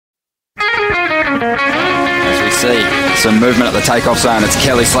As we see some movement at the takeoff zone, it's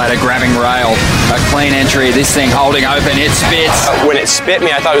Kelly Slater grabbing rail. A clean entry, this thing holding open, it spits. When it spit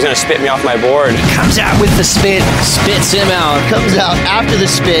me, I thought it was going to spit me off my board. Comes out with the spit, spits him out. Comes out after the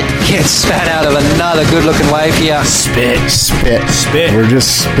spit, gets spat out of another good-looking wave here. Spit. We're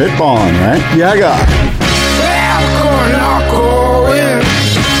just spitballing, right? Yeah, God.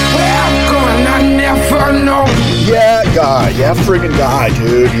 Yeah, guy. Yeah, friggin' guy,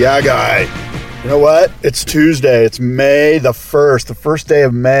 dude. Yeah, guy. You know what? It's Tuesday. It's May the 1st, the first day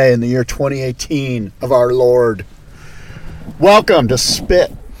of May in the year 2018 of our Lord. Welcome to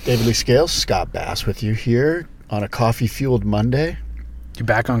Spit. David Lee Scales, Scott Bass with you here on a coffee-fueled Monday. You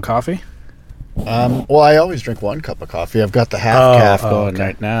back on coffee? Well, I always drink one cup of coffee. I've got the half calf going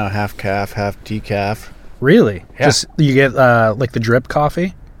right now. Half calf, half decaf. Really? Yeah. Just you get like the drip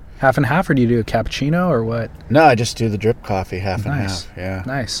coffee? Half and half, or do you do a cappuccino, or what? No, I just do the drip coffee, half and Nice. half. Yeah.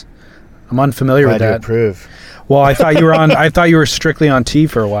 Nice. I'm unfamiliar with Glad you that. approve. Well, I thought you were on. I thought you were strictly on tea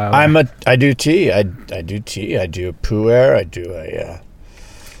for a while. I do tea. I do tea. I do a pu'er. I do a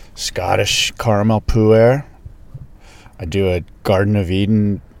Scottish caramel pu'er. I do a Garden of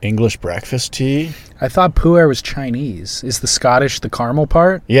Eden English breakfast tea. I thought pu'er was Chinese. Is the Scottish the caramel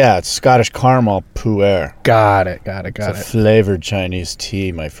part? Yeah, it's Scottish caramel pu'er. Got it. It's a flavored Chinese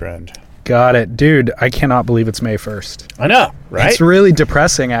tea, my friend. Got it. Dude, I cannot believe it's May 1st. I know, right? It's really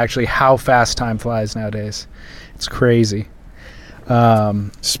depressing, actually, how fast time flies nowadays. It's crazy.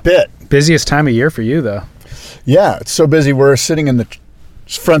 Spit. Busiest time of year for you, though. Yeah, it's so busy. We're sitting in the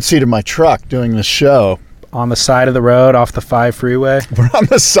front seat of my truck doing this show. On the side of the road, off the 5 freeway. We're on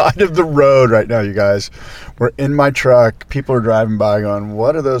the side of the road right now, you guys. We're in my truck. People are driving by going,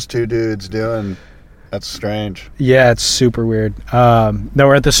 what are those two dudes doing? That's strange. Yeah, it's super weird. No,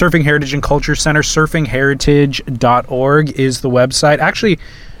 we're at the Surfing Heritage and Culture Center. Surfingheritage.org is the website. Actually,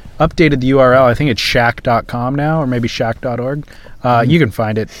 updated the URL. I think it's shack.com now, or maybe shack.org. You can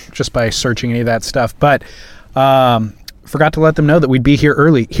find it just by searching any of that stuff. But forgot to let them know that we'd be here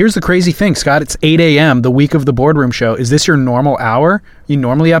early. Here's the crazy thing, Scott. It's 8 a.m. the week of the Boardroom Show. Is this your normal hour? You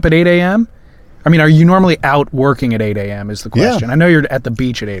normally up at 8 a.m.? I mean, are you normally out working at 8 a.m. is the question. Yeah. I know you're at the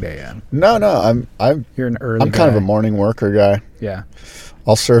beach at 8 a.m. No, You're an early I'm kind of guy. a morning worker guy. Yeah.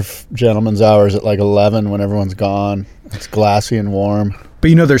 I'll surf gentlemen's hours at like 11 when everyone's gone. It's glassy and warm.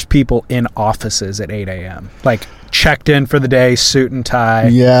 But you know there's people in offices at 8 a.m. Like checked in for the day, suit and tie,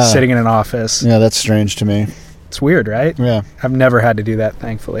 Yeah. sitting in an office. Yeah, that's strange to me. It's weird, right? Yeah. I've never had to do that,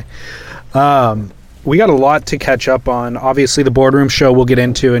 thankfully. We got a lot to catch up on. Obviously, the Boardroom Show we'll get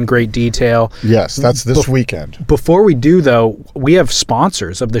into in great detail. Yes, that's this weekend. Before we do, though, we have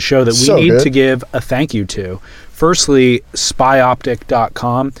sponsors of the show that we So need good. to give a thank you to. Firstly,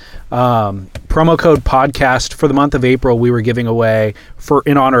 spyoptic.com. Promo code podcast for the month of April. We were giving away,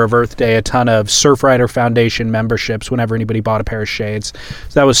 in honor of Earth Day, a ton of Surfrider Foundation memberships whenever anybody bought a pair of shades.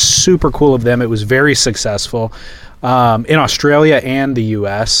 So that was super cool of them. It was very successful in Australia and the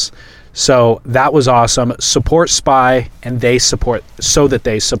U.S., so that was awesome. Support Spy, and they support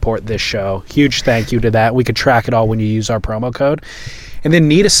this show. Huge thank you to that. We could track it all when you use our promo code. And then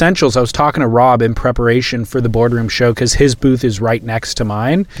Neat Essentials. I was talking to Rob in preparation for the Boardroom Show because his booth is right next to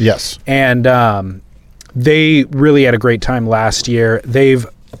mine. Yes. And they really had a great time last year. They've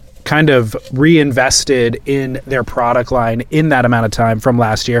kind of reinvested in their product line in that amount of time from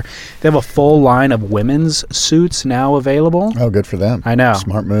last year. They have a full line of women's suits now available. Oh, good for them. I know.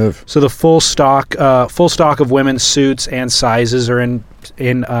 Smart move. So the full stock of women's suits and sizes are in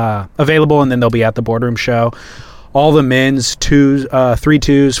available, and then they'll be at the Boardroom Show. All the men's 3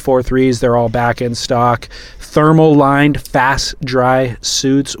 2s, 4 3s, they're all back in stock. Thermal lined fast dry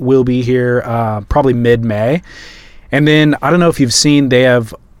suits will be here probably mid-May. And then I don't know if you've seen, they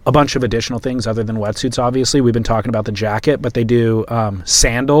have a bunch of additional things other than wetsuits, obviously. We've been talking about the jacket, but they do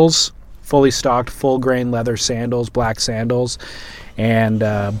sandals, fully stocked, full grain leather sandals, black sandals, and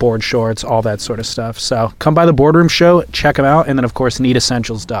board shorts, all that sort of stuff. So come by the Boardroom Show, check them out, and then, of course,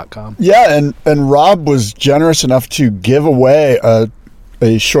 neatessentials.com. Yeah, and Rob was generous enough to give away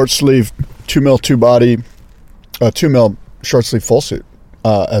a short sleeve 2mm 2-body, 2mm short sleeve full suit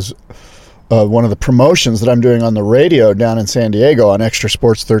as one of the promotions that I'm doing on the radio down in San Diego on Extra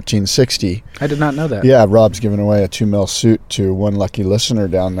Sports 1360. I did not know that. Yeah, Rob's giving away a 2mm suit to one lucky listener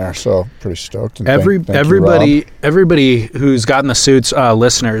down there, so pretty stoked. And thank you, Rob. Everybody who's gotten the suits,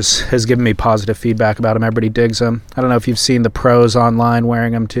 listeners, has given me positive feedback about them. Everybody digs them. I don't know if you've seen the pros online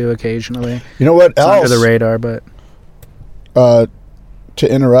wearing them too occasionally. You know what It's else? under the radar, but Not to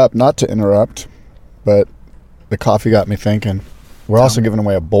interrupt, but the coffee got me thinking. We're also giving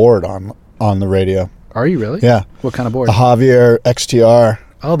away a board on the radio. are you really? Yeah. What kind of board? A Javier XTR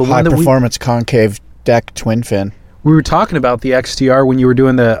Oh, the high one that performance concave deck twin fin. we were talking about, the XTR, when you were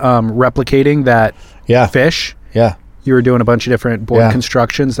doing the replicating that Yeah. fish. Yeah. You were doing a bunch of different board Yeah.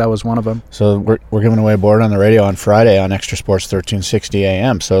 constructions. That was one of them. So we're giving away a board on the radio on Friday on Extra Sports 1360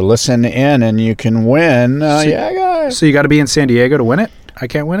 AM. So listen in and you can win. Yeah, guys. So you got to be in San Diego to win it? I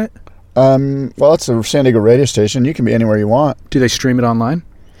can't win it? Well, it's a San Diego radio station. You can be anywhere you want. Do they stream it online?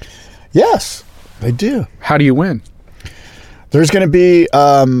 Yes, they do. How do you win? There's going to be,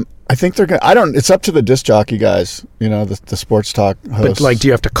 I think they're going to, it's up to the disc jockey guys, the sports talk hosts. But, do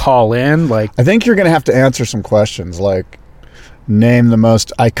you have to call in? I think you're going to have to answer some questions, like name the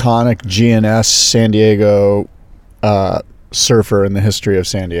most iconic GNS San Diego surfer in the history of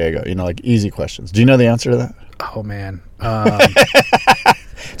San Diego. Easy questions. Do you know the answer to that? Oh, man.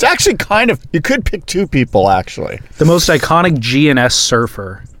 It's actually kind of, you could pick two people, actually. The most iconic GNS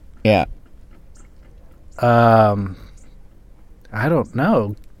surfer. Yeah. I don't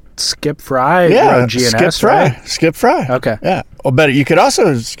know. Skip Fry. Yeah, GNS, Skip Fry. right? Skip Fry. Okay. Yeah. Well, but you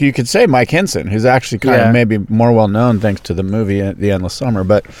could say Mike Hinson, who's actually kind of maybe more well known thanks to the movie The Endless Summer.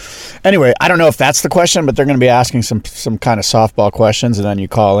 But anyway, I don't know if that's the question, but they're going to be asking some kind of softball questions, and then you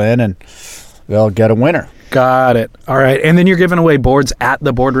call in and they'll get a winner. Got it. All right. And then you're giving away boards at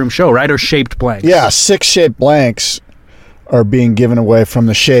the boardroom show, right? Or shaped blanks? Yeah, 6 shaped blanks are being given away from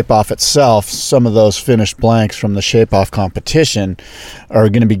the Shape Off itself. Some of those finished blanks from the Shape Off competition are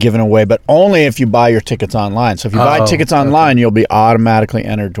going to be given away, but only if you buy your tickets online. So if you buy tickets online, you'll be automatically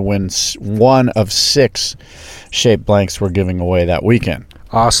entered to win one of 6 shaped blanks we're giving away that weekend.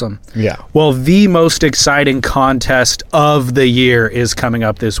 Awesome. Yeah. Well, the most exciting contest of the year is coming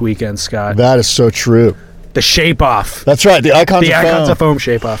up this weekend, Scott. That is so true. The Shape Off. That's right. The Icons The of Icons Foam. of Foam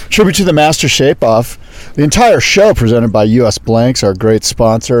Shape Off. Tribute to the Master Shape Off. The entire show presented by US Blanks, our great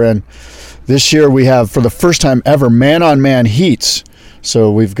sponsor. And this year we have, for the first time ever, man-on-man heats.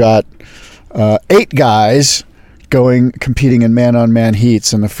 So we've got 8 guys competing in man-on-man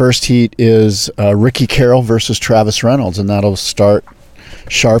heats. And the first heat is Ricky Carroll versus Travis Reynolds. And that'll start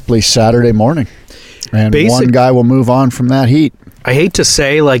sharply Saturday morning. And one guy will move on from that heat. I hate to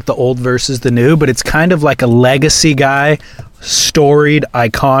say the old versus the new, but it's kind of like a legacy guy, storied,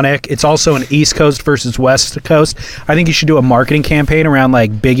 iconic. It's also an East Coast versus West Coast. I think you should do a marketing campaign around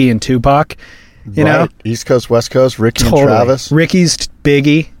Biggie and Tupac. You know? East Coast, West Coast, Ricky and Travis. Ricky's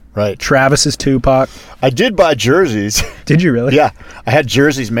Biggie. Right. Travis is Tupac. I did buy jerseys. Did you really? Yeah. I had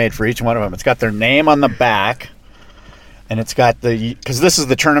jerseys made for each one of them. It's got their name on the back. And it's got because this is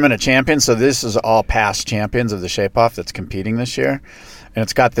the Tournament of Champions, so this is all past champions of the Shape Off that's competing this year. And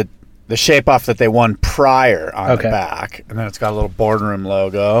it's got the Shape Off that they won prior on the back. And then it's got a little boardroom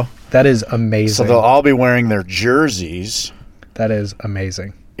logo. That is amazing. So they'll all be wearing their jerseys. That is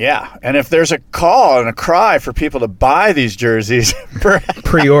amazing. Yeah. And if there's a call and a cry for people to buy these jerseys,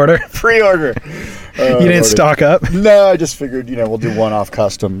 pre-order. You didn't stock up? No, I just figured, we'll do one-off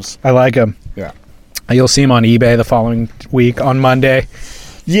customs. I like them. Yeah. You'll see them on eBay the following week on Monday.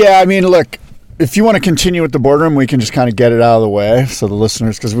 Yeah, I mean, look, if you want to continue with the boardroom, we can just kind of get it out of the way so the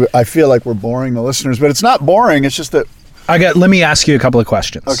listeners, because I feel like we're boring the listeners, but it's not boring. It's just that. Let me ask you a couple of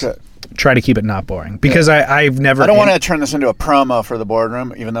questions. Okay. Try to keep it not boring because I've never. I don't want to turn this into a promo for the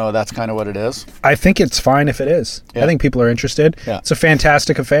boardroom, even though that's kind of what it is. I think it's fine if it is. Yeah. I think people are interested. Yeah. It's a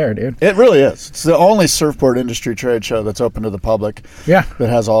fantastic affair, dude. It really is. It's the only surfboard industry trade show that's open to the public. Yeah. That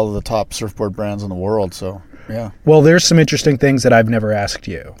has all of the top surfboard brands in the world. So. Yeah. Well, there's some interesting things that I've never asked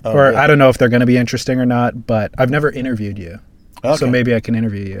you. I don't know if they're going to be interesting or not, but I've never interviewed you. Okay. So maybe I can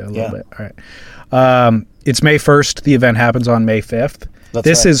interview you a little bit. All right. It's May 1st. The event happens on May 5th.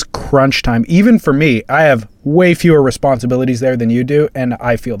 This is crunch time. Even for me, I have way fewer responsibilities there than you do, and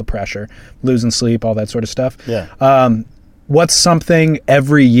I feel the pressure. Losing sleep, all that sort of stuff. Yeah. What's something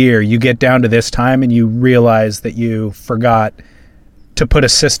every year you get down to this time and you realize that you forgot to put a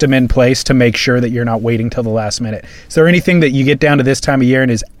system in place to make sure that you're not waiting till the last minute? Is there anything that you get down to this time of year and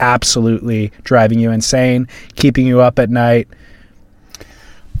is absolutely driving you insane, keeping you up at night?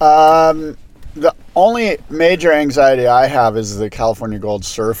 The only major anxiety I have is the California Gold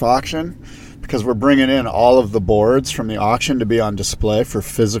Surf Auction, because we're bringing in all of the boards from the auction to be on display for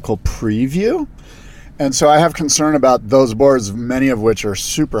physical preview. And so I have concern about those boards, many of which are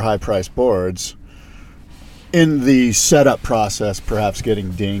super high-priced boards, in the setup process, perhaps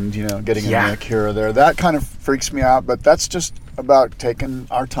getting dinged, getting a nick here or there. That kind of freaks me out, but that's just about taking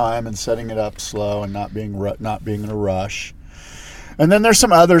our time and setting it up slow and not being in a rush. And then there's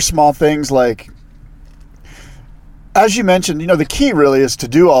some other small things like, as you mentioned, the key really is to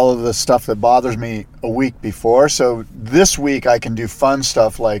do all of the stuff that bothers me a week before. So this week I can do fun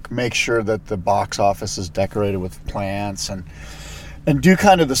stuff like make sure that the box office is decorated with plants and and do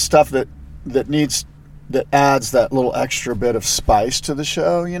kind of the stuff that adds that little extra bit of spice to the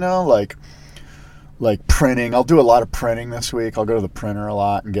show, like printing. I'll do a lot of printing this week. I'll go to the printer a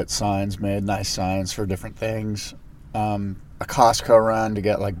lot and get signs made, nice signs for different things. A Costco run to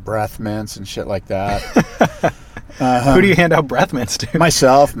get like breath mints and shit like that. Who do you hand out breath mints to?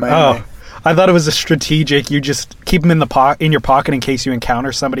 Myself, mainly. Oh, I thought it was a strategic. You just keep them in your pocket in case you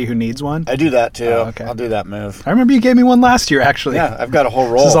encounter somebody who needs one. I do that too. Oh, okay. I'll do that move. I remember you gave me one last year, actually. Yeah, I've got a whole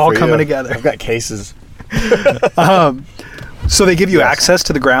roll. This is all for coming you. together. I've got cases. So they give you access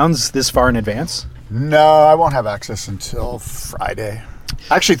to the grounds this far in advance? No, I won't have access until Friday.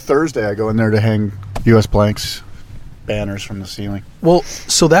 Actually, Thursday I go in there to hang U.S. Blanks banners from the ceiling. Well,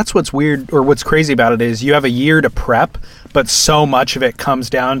 so that's what's weird, or what's crazy about it is you have a year to prep, but so much of it comes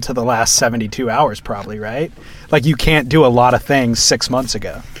down to the last 72 hours probably, right? Like you can't do a lot of things 6 months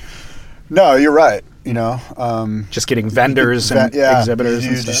ago. No, you're right. Just getting vendors and exhibitors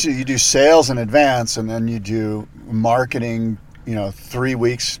and stuff. You do sales in advance, and then you do marketing, 3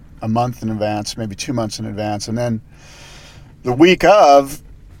 weeks, a month in advance, maybe 2 months in advance. And then the week of,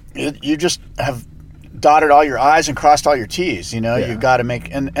 you just have dotted all your I's and crossed all your T's. You've got to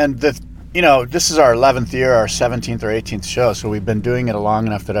make, this is our 11th year, our 17th or 18th show. So we've been doing it long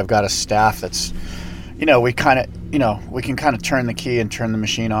enough that I've got a staff that's, we can kind of turn the key and turn the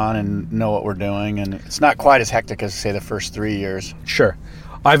machine on and know what we're doing. And it's not quite as hectic as, say, the first 3 years. Sure.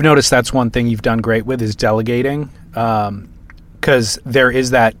 I've noticed that's one thing you've done great with is delegating. Because there is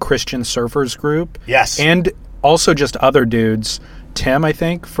that Christian surfers group. Yes. And also just other dudes. Tim, I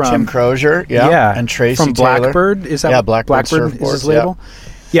think, from Tim Crozier. Yeah. And Tracy from Taylor. Blackbird. Is that Blackbird is his label?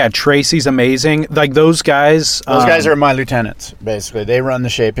 Yeah, Tracy's amazing. Like those guys. Those guys are my lieutenants, basically. They run the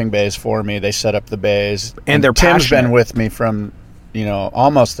shaping bays for me. They set up the bays. And they're Tim's passionate. been with me from,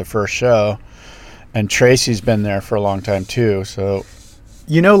 almost the first show. And Tracy's been there for a long time, too. So,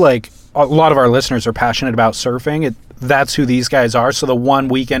 like a lot of our listeners are passionate about surfing. That's who these guys are. So the one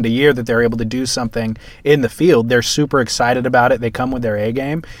weekend a year that they're able to do something in the field, they're super excited about it. They come with their A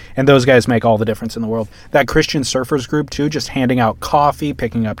game, and those guys make all the difference in the world. That Christian surfers group too, just handing out coffee,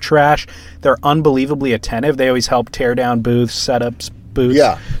 picking up trash. They're unbelievably attentive. They always help tear down booths, setups, booths.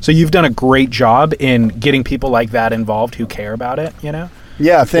 Yeah. So you've done a great job in getting people like that involved who care about it,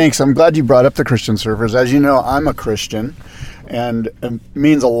 Yeah, thanks. I'm glad you brought up the Christian surfers. As you know, I'm a Christian. And it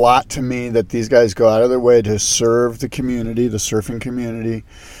means a lot to me that these guys go out of their way to serve the community, the surfing community.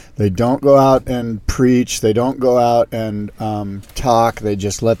 They don't go out and preach. They don't go out and talk. They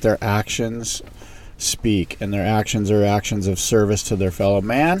just let their actions speak. And their actions are actions of service to their fellow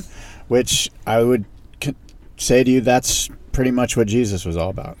man, which I would say to you that's pretty much what Jesus was all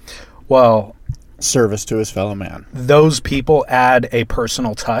about. Well, service to his fellow man. Those people add a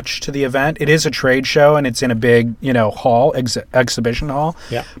personal touch to the event. It is a trade show and it's in a big, hall, exhibition hall.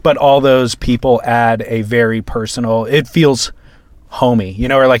 Yeah. But all those people add a very personal, it feels homey,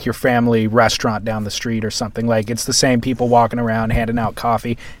 or like your family restaurant down the street or something. Like it's the same people walking around handing out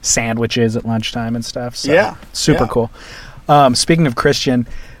coffee, sandwiches at lunchtime and stuff. So yeah. Super cool. Speaking of Christian,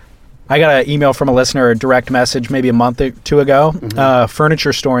 I got an email from a listener, a direct message maybe a month or two ago.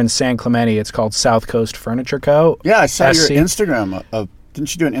 Furniture store in San Clemente. It's called South Coast Furniture Co. Yeah, I saw SC. your Instagram.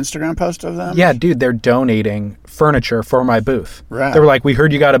 Didn't you do an Instagram post of them? Yeah, dude, they're donating furniture for my booth. Right. They were like, we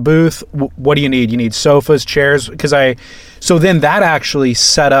heard you got a booth. What do you need? You need sofas, chairs? So then that actually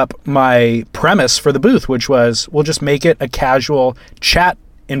set up my premise for the booth, which was we'll just make it a casual chat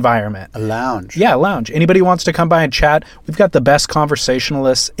environment. A lounge. Yeah, a lounge. Anybody who wants to come by and chat, we've got the best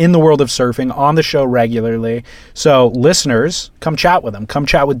conversationalists in the world of surfing on the show regularly. So listeners, come chat with them. Come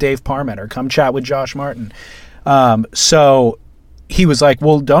chat with Dave Parmenter. Come chat with Josh Martin. So he was like,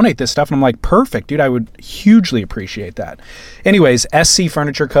 we'll donate this stuff. And I'm like, perfect, dude. I would hugely appreciate that. Anyways, SC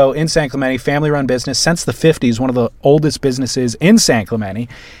Furniture Co. in San Clemente, family-run business since the 50s, one of the oldest businesses in San Clemente.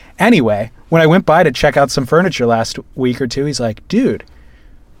 Anyway, when I went by to check out some furniture last week or two, he's like, dude,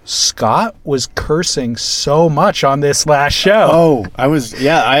 Scott was cursing so much on this last show. Oh,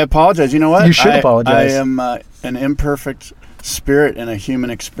 I apologize. You know what? You should apologize. I am an imperfect spirit in a human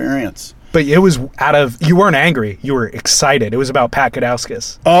experience. But it was you weren't angry. You were excited. It was about Pat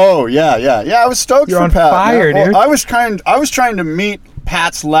Kadauskas. Oh, yeah. I was stoked You're for on Pat. fire, dude. I was trying to meet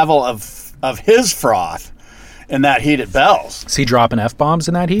Pat's level of his froth in that heat at Bell's. Is he dropping F-bombs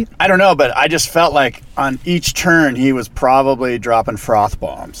in that heat? I don't know, but I just felt like on each turn he was probably dropping froth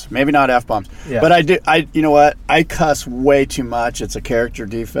bombs. Maybe not F-bombs. Yeah. But you know what? I cuss way too much. It's a character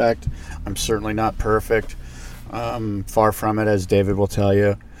defect. I'm certainly not perfect. Far from it, as David will tell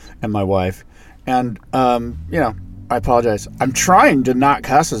you, and my wife. And, I apologize. I'm trying to not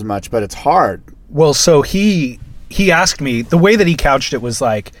cuss as much, but it's hard. Well, so he he asked me, the way that he couched it was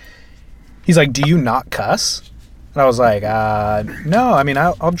like, he's like, do you not cuss? And I was like, no, I mean,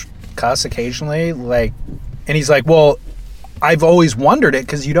 I'll cuss occasionally. Like, and he's like, well, I've always wondered it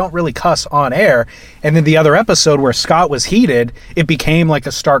because you don't really cuss on air. And then the other episode where Scott was heated, it became like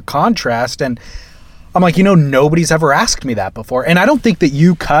a stark contrast. And I'm like, nobody's ever asked me that before. And I don't think that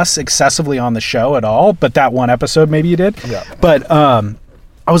you cuss excessively on the show at all, but that one episode maybe you did. Yeah. But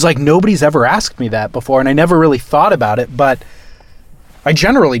I was like, nobody's ever asked me that before, and I never really thought about it, but I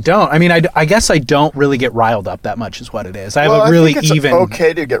generally don't. I mean, I guess I don't really get riled up that much is what it is. I have a really even... It's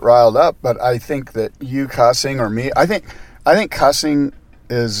okay to get riled up, but I think that you cussing or me, I think cussing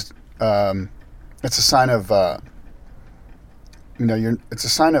is, it's a sign of, it's a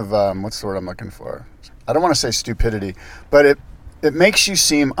sign of, what's the word I'm looking for? I don't want to say stupidity, but it makes you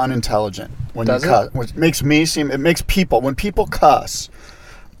seem unintelligent when you cuss. Which makes me seem, it makes people, when people cuss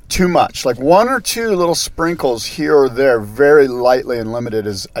too much, like one or two little sprinkles here or there, very lightly and limited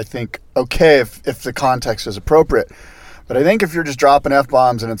is, I think, okay if the context is appropriate. But I think if you're just dropping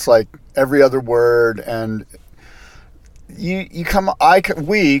F-bombs and it's like every other word and we come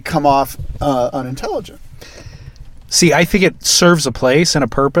off unintelligent. See, I think it serves a place and a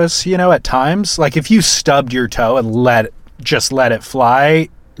purpose, at times. Like if you stubbed your toe and let it fly.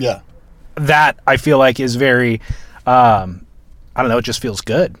 Yeah. That I feel like is very, I don't know, it just feels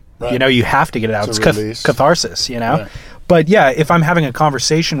good. Right. You have to get it out. It's catharsis, Right. But yeah, if I'm having a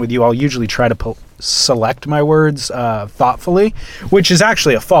conversation with you, I'll usually try to select my words thoughtfully, which is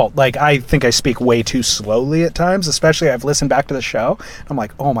actually a fault. Like, I think I speak way too slowly at times, especially I've listened back to the show. I'm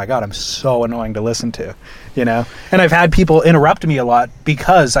like, oh my God, I'm so annoying to listen to, And I've had people interrupt me a lot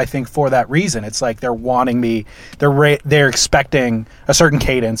because I think for that reason, it's like they're wanting me, they're expecting a certain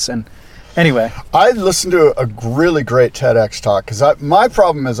cadence. And anyway. I listened to a really great TEDx talk because my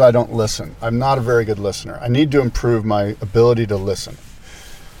problem is I don't listen. I'm not a very good listener. I need to improve my ability to listen.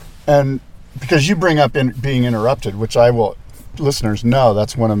 And because you bring up being interrupted, which listeners know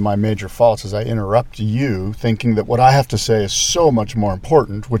that's one of my major faults is I interrupt you thinking that what I have to say is so much more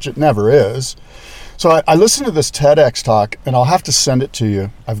important, which it never is. So I listened to this TEDx talk and I'll have to send it to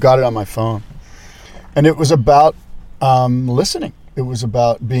you. I've got it on my phone. And it was about listening. It was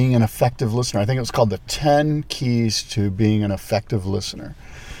about being an effective listener. I think it was called the 10 Keys to Being an Effective Listener.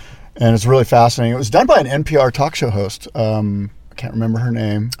 And it's really fascinating. It was done by an NPR talk show host. I can't remember her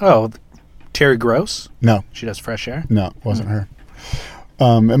name. Oh, Terry Gross? No. She does Fresh Air? No, it wasn't her.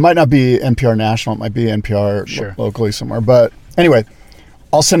 It might not be NPR National. It might be NPR locally somewhere. But anyway,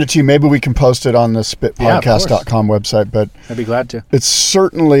 I'll send it to you. Maybe we can post it on the spitpodcast.com website. But I'd be glad to. It's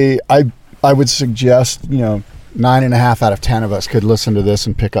certainly, I would suggest, 9.5 out of 10 of us could listen to this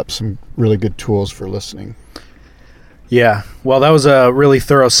and pick up some really good tools for listening. Yeah. Well, that was a really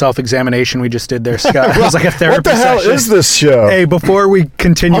thorough self-examination we just did there, Scott. It was like a therapy session. What the hell is this show? Hey, before we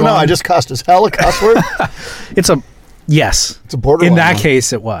continue on. I just cussed. Is hell a cuss word? Yes. It's a borderline. In that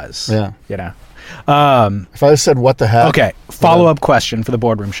case, it was. Yeah. If I said what the heck. Okay. Follow-up question for the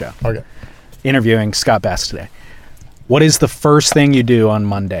boardroom show. Okay. Interviewing Scott Best today. What is the first thing you do on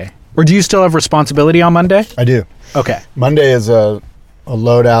Monday? Or do you still have responsibility on Monday? I do. Okay. Monday is a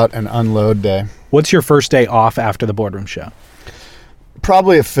load out and unload day. What's your first day off after the boardroom show?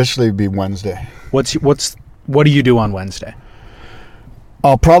 Probably officially be Wednesday. What do you do on Wednesday?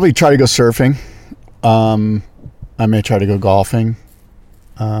 I'll probably try to go surfing. I may try to go golfing.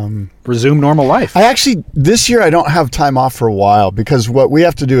 Resume normal life. This year I don't have time off for a while because what we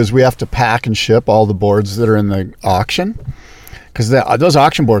have to do is we have to pack and ship all the boards that are in the auction. Because those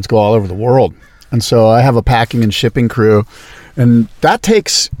auction boards go all over the world. And so I have a packing and shipping crew. And that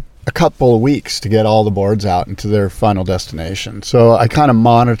takes a couple of weeks to get all the boards out into their final destination. So I kind of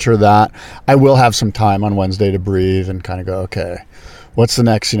monitor that. I will have some time on Wednesday to breathe and kind of go, okay, what's the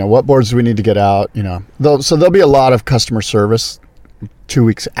next, what boards do we need to get out? So there'll be a lot of customer service 2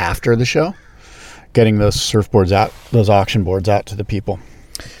 weeks after the show, getting those surfboards out, those auction boards out to the people.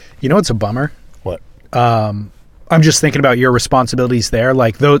 It's a bummer. What? I'm just thinking about your responsibilities there.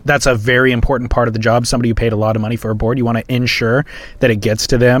 Like, that's a very important part of the job. Somebody who paid a lot of money for a board, you want to ensure that it gets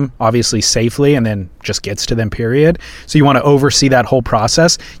to them, obviously safely, and then just gets to them, period. So you want to oversee that whole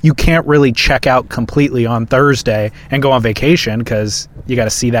process. You can't really check out completely on Thursday and go on vacation because you got to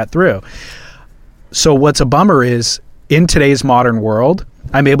see that through. So what's a bummer is, in today's modern world,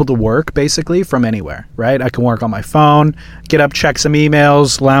 I'm able to work basically from anywhere, right? I can work on my phone, get up, check some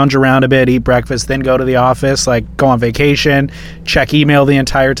emails, lounge around a bit, eat breakfast, then go to the office, like go on vacation, check email the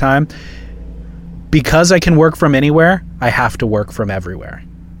entire time. Because I can work from anywhere, I have to work from everywhere.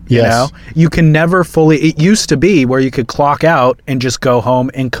 Yes. You can never it used to be where you could clock out and just go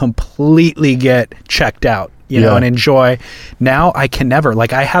home and completely get checked out. you know, Yeah. and enjoy. Now I can never,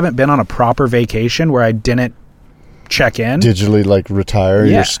 like, I haven't been on a proper vacation where I didn't check in. Digitally, like, retire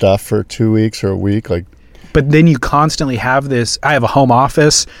Yeah. your stuff for 2 weeks or a week, like. But then you constantly have this. I have a home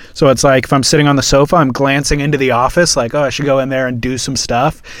office, so it's like if I'm sitting on the sofa, I'm glancing into the office like, oh, I should go in there and do some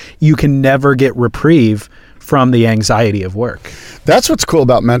stuff. You can never get reprieve from the anxiety of work. That's what's cool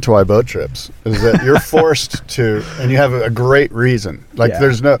about Mentawai boat trips, is that you're forced to, and you have a great reason. Like, Yeah.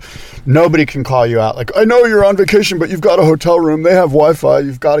 there's nobody can call you out. Like, I know you're on vacation, but you've got a hotel room. They have Wi-Fi.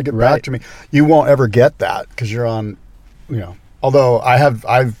 You've got to get back Right. to me. You won't ever get that because you're on, you know. Although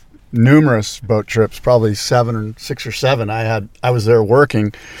I've numerous boat trips, probably 6 or 7. I was there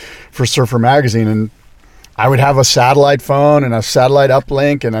working for Surfer Magazine, and I would have a satellite phone and a satellite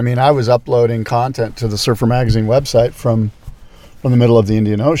uplink, and I mean, I was uploading content to the Surfer Magazine website from the middle of the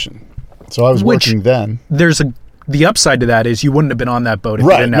Indian Ocean. So I was Which- working then. There's the upside to that is you wouldn't have been on that boat if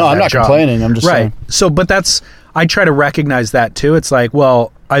Right. you didn't have No, that I'm not job. complaining. I'm just right. saying. So, but I try to recognize that too. It's like,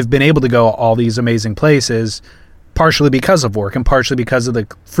 well, I've been able to go all these amazing places partially because of work and partially because of the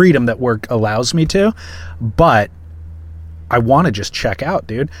freedom that work allows me to. But I want to just check out,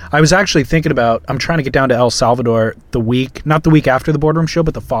 dude. I was actually thinking about, I'm trying to get down to El Salvador not the week after the Boardroom Show,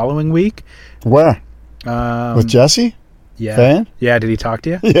 but the following week. Where? With Jesse? Yeah. Fan? Yeah. Did he talk to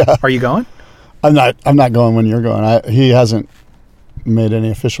you? Yeah. Are you going? I'm not going when you're going. He hasn't made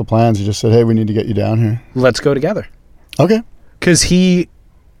any official plans. He just said, hey, we need to get you down here. Let's go together. Okay. Because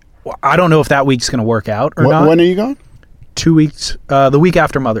I don't know if that week's going to work out or not. When are you going? 2 weeks, the week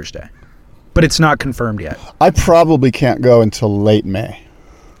after Mother's Day. But it's not confirmed yet. I probably can't go until late May.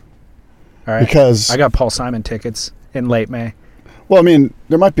 All right. Because I got Paul Simon tickets in late May. well, I mean,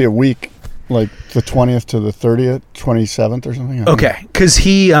 there might be a week, like the 20th to the 30th, 27th or something. I don't know. Okay. Because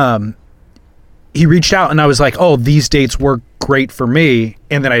he reached out and I was like, oh, these dates work great for me.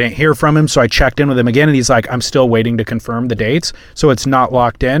 And then I didn't hear from him. So I checked in with him again and he's like, I'm still waiting to confirm the dates. So it's not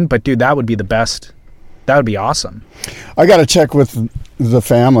locked in. But dude, that would be the best. That would be awesome. I got to check with the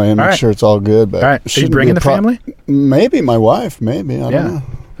family and All make right. sure it's all good. But All right. it Are you shouldn't bringing be the a family? Maybe my wife. Maybe I don't Yeah. know.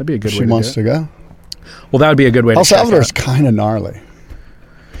 That'd be a good She way to wants do it. to go. Well, that would be a good way El to check Salvador's out. kind of gnarly.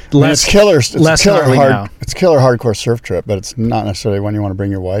 I mean, Less it's killer. It's less killer gnarly hard. now. It's killer hardcore surf trip, but it's not necessarily one you want to bring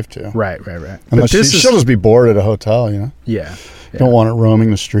your wife to. Right. Unless But this she'll just be bored at a hotel. You know, yeah. you don't want it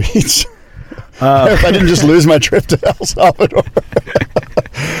roaming the streets. If I didn't just lose my trip to El Salvador.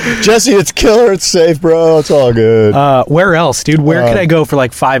 Jesse, it's killer. It's safe, bro. It's all good. Where else, dude? Where could I go for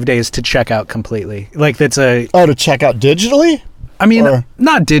like 5 days to check out completely? Like that's a, to check out digitally? I mean, Or-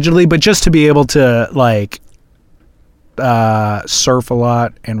 not digitally, but just to be able to like surf a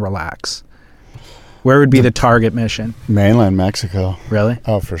lot and relax. Where would be the target mission? Mainland Mexico. Really?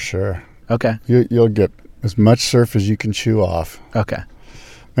 Oh, for sure. Okay. You'll get as much surf as you can chew off. Okay.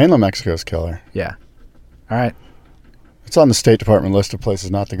 Mainland Mexico is killer. Yeah. All right. It's on the State Department list of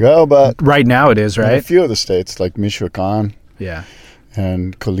places not to go, but Right now it is, in a right? few of the states like Michoacan Yeah.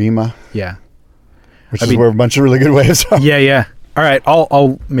 and Colima, Yeah. which I is mean- where a bunch of really good waves are. Yeah. Yeah. All right.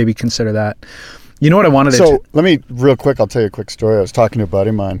 I'll maybe consider that. You know what I wanted So to? let me, real quick, I'll tell you a quick story. I was talking to a buddy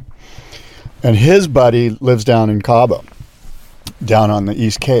of mine, and his buddy lives down in Cabo, down on the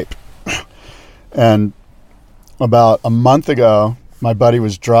East Cape. And about a month ago, my buddy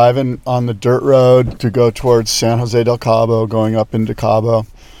was driving on the dirt road to go towards San Jose del Cabo, going up into Cabo.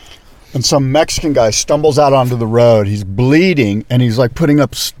 And some Mexican guy stumbles out onto the road. He's bleeding, and he's like putting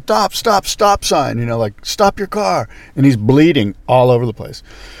up stop sign, you know, like stop your car. And he's bleeding all over the place.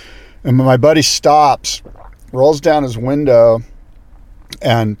 And my buddy stops, rolls down his window,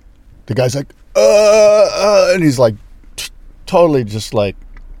 and the guy's like, and he's like, totally just like,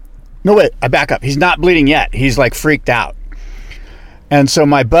 no, wait, I back up. He's not bleeding yet. He's like freaked out. And so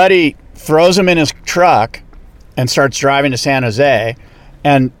my buddy throws him in his truck and starts driving to San Jose,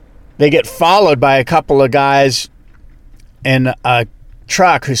 and they get followed by a couple of guys in a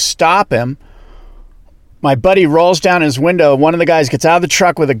truck who stop him. My buddy rolls down his window. One of the guys gets out of the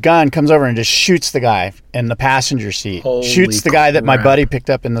truck with a gun, comes over and just shoots the guy in the passenger seat. Holy Shoots the guy that my crap. buddy picked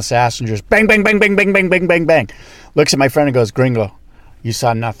up in the passengers. Bang, bang, bang, bang, bang, bang, bang, bang, bang. Looks at my friend and goes, "Gringo, you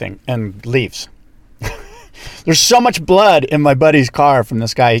saw nothing," and leaves. There's so much blood in my buddy's car from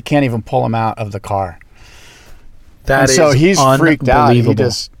this guy. He can't even pull him out of the car. That And is so he's freaked out.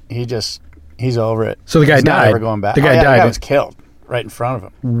 unbelievable. He's over it. So the guy He's not died. ever going back. The guy Oh, yeah, died. The guy was killed right in front of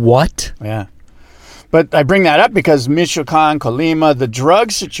him. What? Yeah. But I bring that up because Michoacan, Colima, the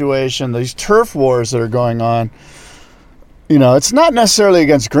drug situation, these turf wars that are going on, you know, it's not necessarily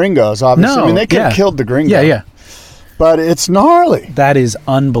against gringos, obviously. No, I mean, they could have yeah. killed the gringo. Yeah, yeah. But it's gnarly. That is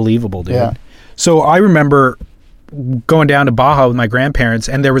unbelievable, dude. Yeah. So I remember going down to Baja with my grandparents,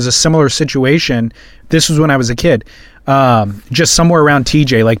 and there was a similar situation. This was when I was a kid, just somewhere around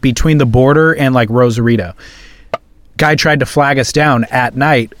TJ, like between the border and like Rosarito. Guy tried to flag us down at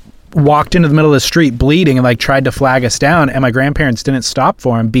night, walked into the middle of the street bleeding and like tried to flag us down, and my grandparents didn't stop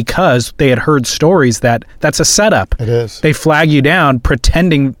for him because they had heard stories that that's a setup. It is. They flag you down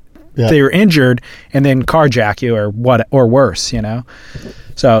pretending they were injured and then carjack you or worse, you know?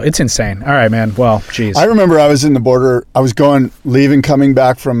 So it's insane. All right, man. Well, geez. I remember I was in the border. I was coming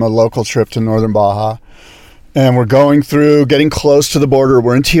back from a local trip to northern Baja. And we're going through, getting close to the border.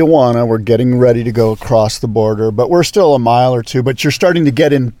 We're in Tijuana. We're getting ready to go across the border, but we're still a mile or two. But you're starting to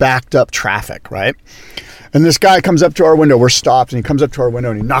get in backed up traffic, right? And this guy comes up to our window. We're stopped, and he comes up to our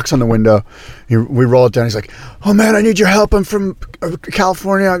window, and he knocks on the window. We roll it down. He's like, "Oh, man, I need your help. I'm from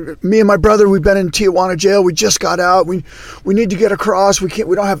California. Me and my brother, we've been in Tijuana jail. We just got out. We need to get across. We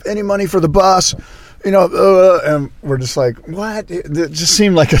don't have any money for the bus." You know, and we're just like, what? It just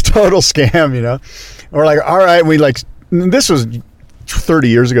seemed like a total scam, you know? And we're like, all right. This was 30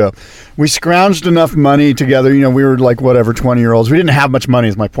 years ago. We scrounged enough money together. You know, we were like, whatever, 20-year-olds. We didn't have much money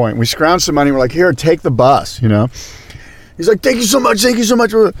is my point. We scrounged some money. We're like, here, take the bus, you know? He's like, thank you so much. Thank you so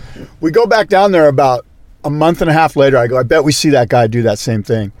much. We go back down there about a month and a half later. I go, I bet we see that guy do that same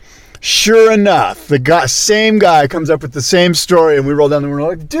thing. Sure enough, same guy comes up with the same story, and we roll down the window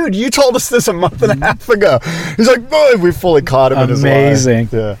like, dude, you told us this a month and a half ago. He's like, boy, we fully caught him in his lie. Amazing.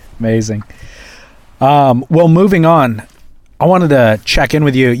 Yeah. Amazing. Well, moving on, I wanted to check in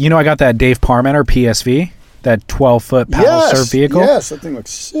with you. You know, I got that Dave Parmenter PSV, that 12-foot paddle surf vehicle. Yes, that thing looks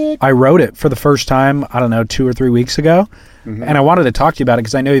sick. I rode it for the first time, I don't know, 2 or 3 weeks ago, and I wanted to talk to you about it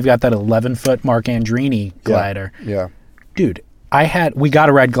because I know you've got that 11-foot Mark Andrini glider. Yeah. Dude, we got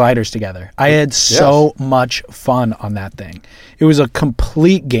to ride gliders together. I had so much fun on that thing. It was a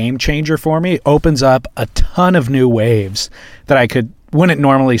complete game changer for me. It opens up a ton of new waves that I wouldn't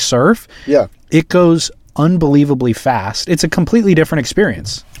normally surf. Yeah. It goes unbelievably fast. It's a completely different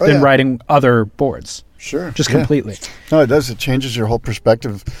experience than riding other boards. Sure. Just completely. No, it does. It changes your whole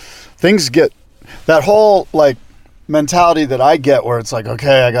perspective. Things get, that whole like mentality that I get where it's like,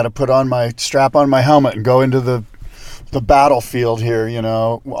 okay, I got to strap on my helmet and go into the battlefield here, you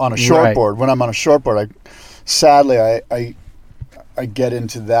know, on a shortboard. When I'm on a shortboard, sadly I get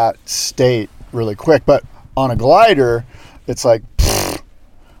into that state really quick. But on a glider, it's like,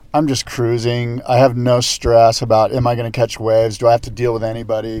 I'm just cruising. I have no stress about, am I going to catch waves? Do I have to deal with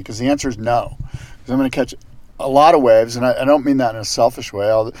anybody? Because the answer is no. Because I'm going to catch a lot of waves, and I don't mean that in a selfish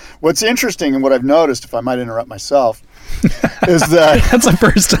way. What's interesting and what I've noticed, if I might interrupt myself, is that... That's the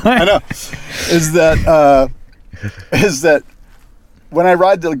first time. I know. Is that when I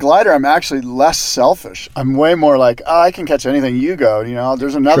ride the glider, I'm actually less selfish. I'm way more like, oh, I can catch anything. You go. You know,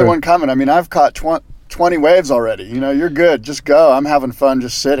 there's another one coming. I mean, I've caught 20 waves already. You know, you're good. Just go. I'm having fun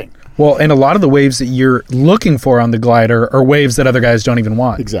just sitting. Well, and a lot of the waves that you're looking for on the glider are waves that other guys don't even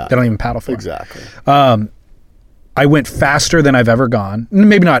want. Exactly. They don't even paddle for. Exactly. I went faster than I've ever gone.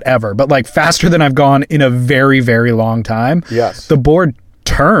 Maybe not ever, but like faster than I've gone in a very, very long time. Yes. The board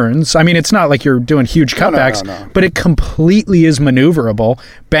turns. I mean, it's not like you're doing huge cutbacks, No. but it completely is maneuverable,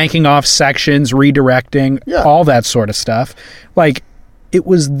 banking off sections, redirecting, all that sort of stuff. Like, it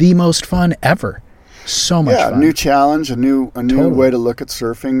was the most fun ever. So much fun. Yeah, new challenge, a new way to look at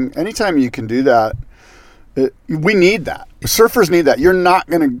surfing. Anytime you can do that, we need that. Surfers need that. You're not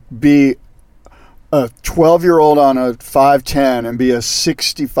going to be a 12-year-old on a 5'10" and be a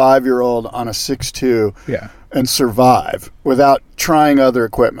 65-year-old on a 6'2" and survive without trying other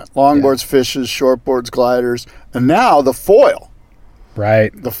equipment. Longboards, fishes, shortboards, gliders, and now the foil.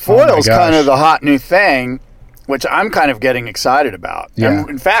 Right. The foil's kind of the hot new thing, which I'm kind of getting excited about. Yeah. And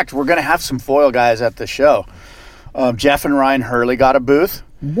in fact, we're going to have some foil guys at the show. Jeff and Ryan Hurley got a booth.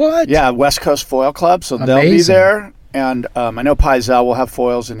 What? Yeah, West Coast Foil Club, so they'll be there. And I know Paizel will have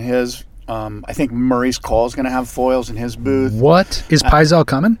foils in his. I think Maurice Cole's going to have foils in his booth. What? Is Paizel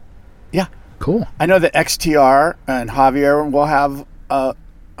coming? Yeah. Cool. I know that XTR and Javier will have a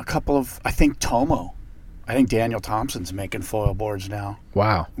couple of, I think Tomo. I think Daniel Thompson's making foil boards now.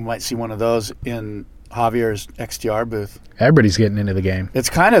 Wow. We might see one of those in Javier's XTR booth. Everybody's getting into the game. It's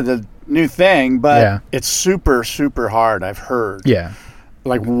kind of the new thing, but it's super, super hard, I've heard. Yeah.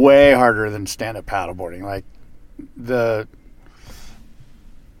 Like way harder than stand-up paddleboarding. Like the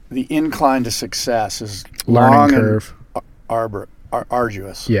incline to success is long curve. And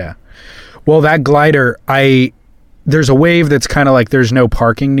arduous. Yeah. Well, that glider, there's a wave that's kind of like there's no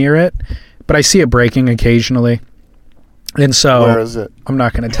parking near it, but I see it breaking occasionally. And so... Where is it? I'm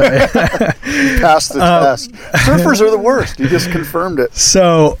not going to tell you. Pass the test. Surfers are the worst. You just confirmed it.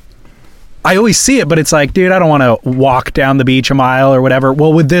 So I always see it, but it's like, dude, I don't want to walk down the beach a mile or whatever.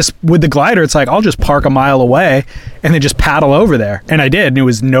 Well, with the glider, it's like, I'll just park a mile away and then just paddle over there. And I did, and it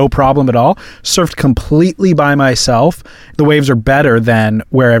was no problem at all. Surfed completely by myself. The waves are better than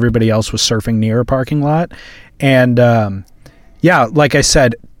where everybody else was surfing near a parking lot. And yeah, like I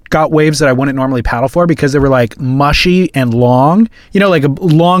said, got waves that I wouldn't normally paddle for because they were like mushy and long, you know, like a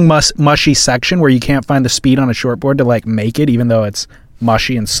long mushy section where you can't find the speed on a shortboard to like make it, even though it's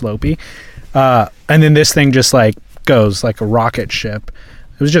mushy and slopey. And then this thing just like goes like a rocket ship.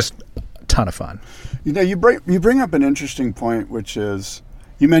 It was just a ton of fun. You know, you bring up an interesting point, which is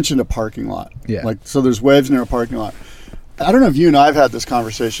you mentioned a parking lot. Yeah. Like, so there's waves near a parking lot. I don't know if you and I have had this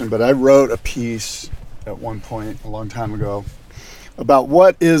conversation, but I wrote a piece at one point a long time ago about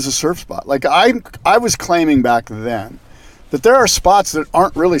what is a surf spot. Like I was claiming back then that there are spots that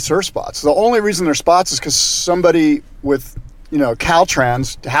aren't really surf spots. The only reason they're spots is because somebody with, you know,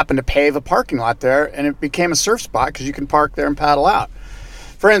 Caltrans happened to pave a parking lot there and it became a surf spot because you can park there and paddle out.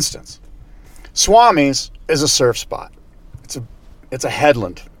 For instance, Swami's is a surf spot. It's a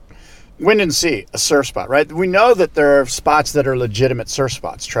headland. Wind and Sea, a surf spot, right? We know that there are spots that are legitimate surf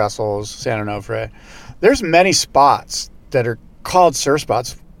spots, Trestles, San Onofre. There's many spots that are called surf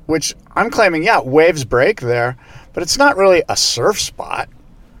spots, which I'm claiming, yeah, waves break there, but it's not really a surf spot.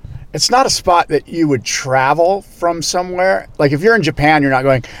 It's not a spot that you would travel from somewhere. Like if you're in Japan, you're not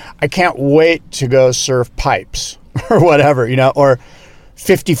going, I can't wait to go surf pipes or whatever, you know, or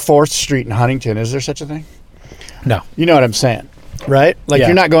 54th Street in Huntington. Is there such a thing? No. You know what I'm saying, right? Like Yeah.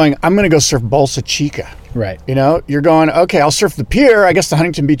 you're not going, I'm going to go surf Bolsa Chica. Right. You know, you're going, okay, I'll surf the pier. I guess the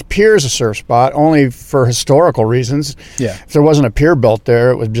Huntington Beach Pier is a surf spot, only for historical reasons. Yeah. If there wasn't a pier built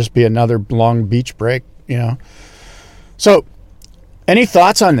there, it would just be another long beach break, you know. So, any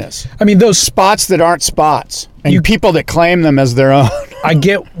thoughts on this? I mean, those Spots that aren't spots, and people that claim them as their own. I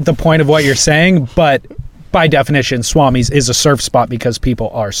get the point of what you're saying, but by definition, Swami's is a surf spot because people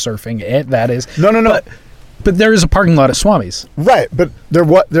are surfing it. That is. No. But there is a parking lot at Swami's. Right, but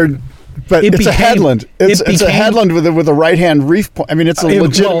it's a headland. It's a headland with a right-hand reef point. I mean, it's a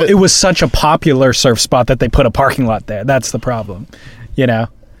legitimate. It was such a popular surf spot that they put a parking lot there. That's the problem, you know.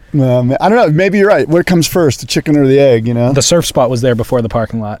 I don't know. Maybe you're right. What comes first, the chicken or the egg? You know. The surf spot was there before the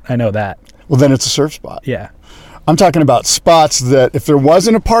parking lot. I know that. Well, then it's a surf spot. Yeah. I'm talking about spots that if there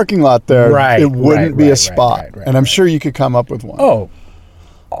wasn't a parking lot there, it wouldn't be a spot. And I'm sure you could come up with one. Oh,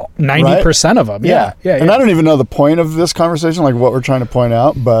 90% of them. Yeah. And I don't even know the point of this conversation, like what we're trying to point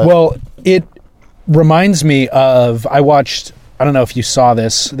out. But well, it reminds me of, I don't know if you saw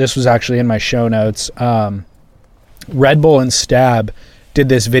this. This was actually in my show notes. Red Bull and Stab did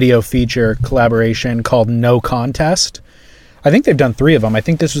this video feature collaboration called No Contest. I think they've done 3 of them. I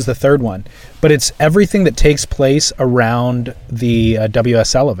think this was the 3rd one. But it's everything that takes place around the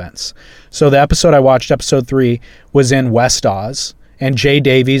WSL events. So the episode I watched, episode 3, was in West Oz. And Jay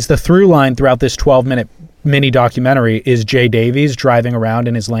Davies, the through line throughout this 12-minute mini documentary is Jay Davies driving around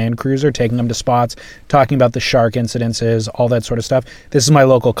in his Land Cruiser, taking them to spots, talking about the shark incidences, all that sort of stuff. This is my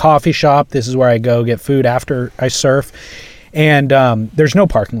local coffee shop. This is where I go get food after I surf. And there's no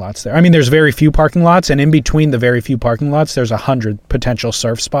parking lots there. I mean, there's very few parking lots, and in between the very few parking lots, there's 100 potential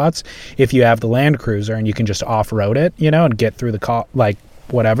surf spots if you have the Land Cruiser and you can just off-road it, you know, and get through the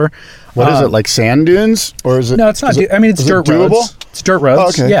whatever. What is it, like sand dunes? Or is it? No, it's not. I mean, it's dirt roads. It's dirt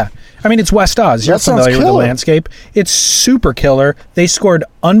roads. Oh, okay. Yeah. I mean, it's West Oz. You're familiar with the landscape. It's super killer. They scored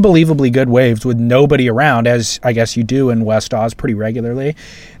unbelievably good waves with nobody around, as I guess you do in West Oz pretty regularly.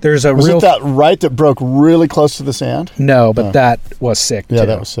 Was it that right that broke really close to the sand? No, but that was sick, too. Yeah,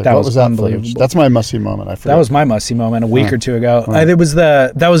 that was sick. That what was that unbelievable. Footage? That's my must-see moment. I forget. That was my must-see moment a week or two ago.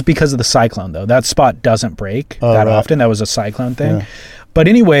 That was because of the cyclone, though. That spot doesn't break often. That was a cyclone thing. Yeah. But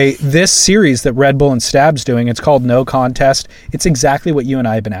anyway, this series that Red Bull and Stab's doing, it's called No Contest. It's exactly what you and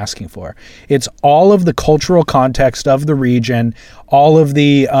I have been asking for. It's all of the cultural context of the region, all of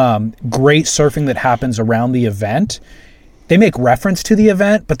the great surfing that happens around the event. They make reference to the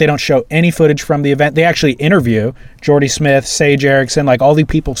event, but they don't show any footage from the event. They actually interview Jordy Smith, Sage Erickson, like all the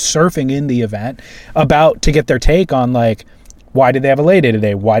people surfing in the event to get their take on like, why did they have a lay day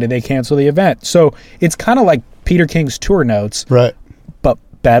today? Why did they cancel the event? So it's kind of like Peter King's tour notes. Right. But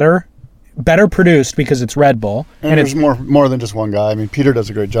better produced because it's Red Bull. And there's more than just one guy. I mean, Peter does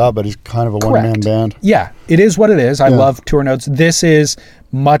a great job, but he's kind of a one-man band. Yeah, it is what it is. I love tour notes. This is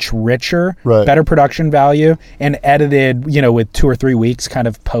much richer, better production value, and edited, with 2 or 3 weeks kind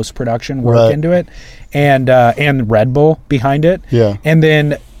of post-production work into it, and Red Bull behind it. Yeah. And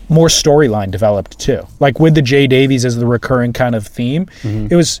then more storyline developed too. Like with the Jay Davies as the recurring kind of theme. Mm-hmm.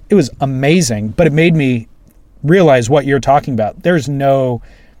 It was amazing, but it made me realize what you're talking about. There's no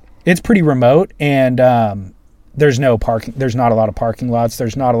It's pretty remote, and there's no parking. There's not a lot of parking lots.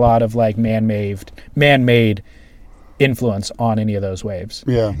 There's not a lot of like man-made influence on any of those waves.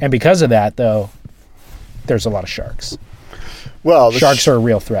 Yeah. And because of that, though, there's a lot of sharks. Well, Sharks are a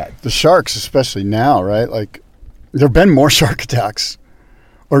real threat. The sharks, especially now, right? Like, there have been more shark attacks.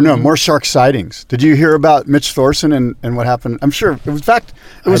 Or no, more shark sightings. Did you hear about Mitch Thorson and what happened? I'm sure. In fact,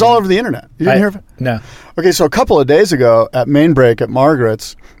 it was all over the internet. You didn't hear of it? No. Okay, so a couple of days ago at Mainbreak at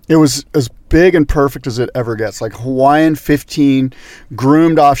Margaret's, it was as big and perfect as it ever gets. Like Hawaiian 15,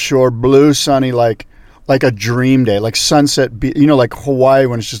 groomed offshore, blue, sunny, like a dream day, like sunset, like Hawaii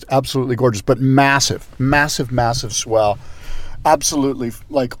when it's just absolutely gorgeous, but massive swell. Absolutely,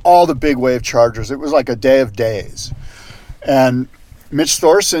 like all the big wave chargers. It was like a day of days. And Mitch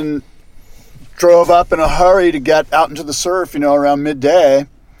Thorson drove up in a hurry to get out into the surf, around midday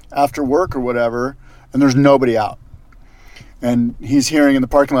after work or whatever, and there's nobody out. And he's hearing in the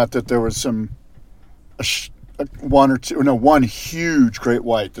parking lot that there was one huge great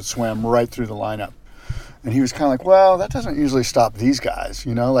white that swam right through the lineup. And he was kind of like, well, that doesn't usually stop these guys,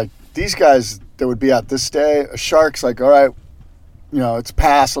 like these guys that would be out this day, a shark's like, all right, it's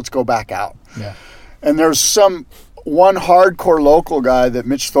past, let's go back out. Yeah. And there's one hardcore local guy that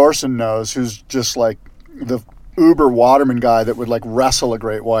Mitch Thorson knows who's just like the uber waterman guy that would like wrestle a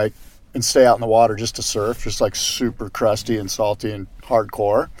great white and stay out in the water just to surf, just like super crusty and salty and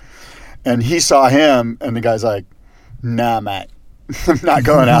hardcore. And he saw him and the guy's like, nah, mate, I'm not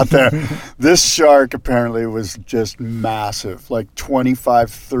going out there. This shark apparently was just massive, like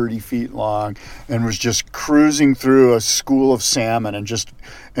 25, 30 feet long, and was just cruising through a school of salmon and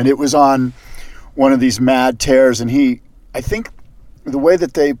it was on one of these mad tears. And I think the way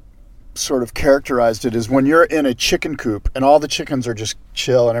that they sort of characterized it is when you're in a chicken coop and all the chickens are just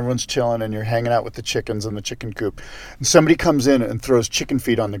chill and everyone's chilling and you're hanging out with the chickens in the chicken coop, and somebody comes in and throws chicken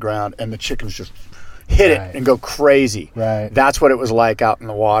feed on the ground and the chickens just hit it and go crazy. Right. That's what it was like out in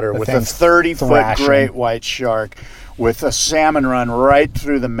the water with a 30-foot great white shark with a salmon run right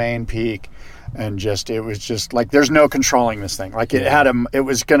through the main peak. And it was just like, there's no controlling this thing. Like if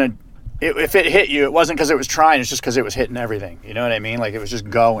it hit you, it wasn't because it was trying, it's just because it was hitting everything. You know what I mean? Like it was just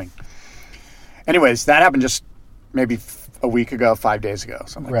going. Anyways, that happened just maybe a week ago, 5 days ago,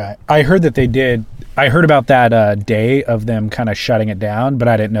 something like that. I heard that they did. I heard about that day of them kind of shutting it down, but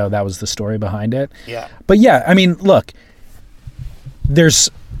I didn't know that was the story behind it. Yeah. But yeah, I mean, look, there's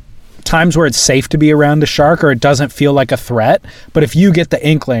times where it's safe to be around a shark or it doesn't feel like a threat. But if you get the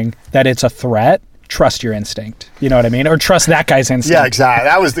inkling that it's a threat, trust your instinct. You know what I mean? Or trust that guy's instinct. Yeah, exactly.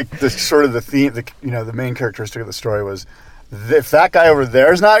 That was the sort of the theme, the main characteristic of the story was, if that guy over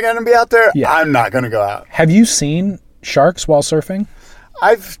there is not going to be out there, I'm not going to go out. Have you seen sharks while surfing?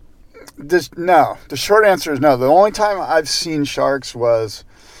 No. The short answer is no. The only time I've seen sharks was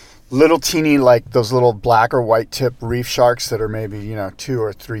little teeny, like those little black or white tip reef sharks that are maybe 2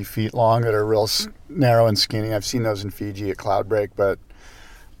 or 3 feet long that are real narrow and skinny. I've seen those in Fiji at Cloudbreak, but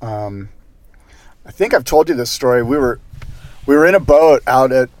I think I've told you this story. We were in a boat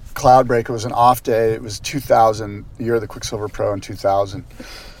out at Cloudbreak. It was an off day. It was 2000, the year of the Quicksilver Pro in 2000,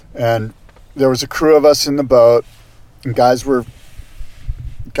 and there was a crew of us in the boat, and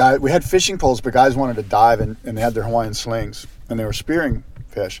we had fishing poles, but guys wanted to dive, and they had their Hawaiian slings, and they were spearing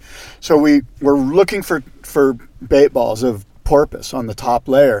fish. So we were looking for bait balls of porpoise on the top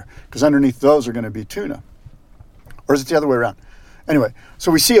layer, because underneath those are going to be tuna. Or is it the other way around? Anyway,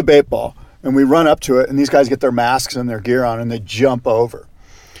 so we see a bait ball, and we run up to it, and these guys get their masks and their gear on, and they jump over.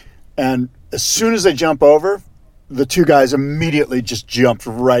 And as soon as they jump over, the two guys immediately just jumped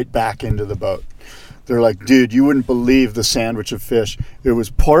right back into the boat. They're like, dude, you wouldn't believe the sandwich of fish. It was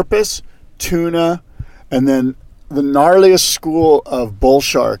porpoise, tuna, and then the gnarliest school of bull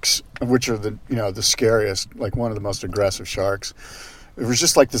sharks, which are the scariest, like one of the most aggressive sharks. It was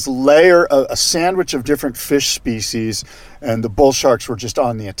just like this layer, a sandwich of different fish species, and the bull sharks were just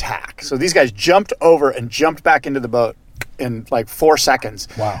on the attack. So these guys jumped over and jumped back into the boat in like 4 seconds.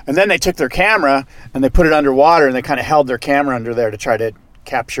 Wow. And then they took their camera and they put it underwater, and they kind of held their camera under there to try to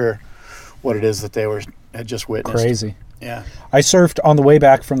capture what it is that they had just witnessed. Crazy. Yeah. I surfed on the way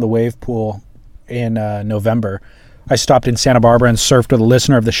back from the wave pool in November. I stopped in Santa Barbara and surfed with a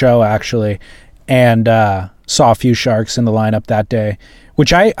listener of the show, actually, and saw a few sharks in the lineup that day,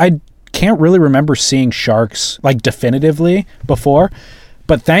 which I can't really remember seeing sharks like definitively before.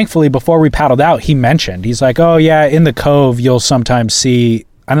 But thankfully, before we paddled out, he mentioned, he's like, oh yeah, in the cove, you'll sometimes see,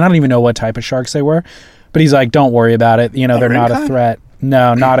 I don't even know what type of sharks they were, but he's like, don't worry about it. They're not a threat.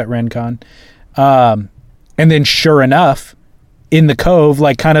 No, not at Rincon. And then sure enough, in the cove,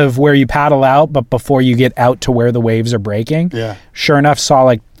 like kind of where you paddle out, but before you get out to where the waves are breaking, yeah, sure enough, saw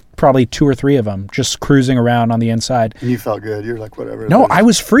like probably 2 or 3 of them just cruising around on the inside. And you felt good. You're like, whatever. No, I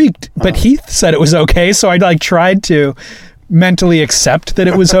was freaked, but Heath said it was okay, so I like tried to mentally accept that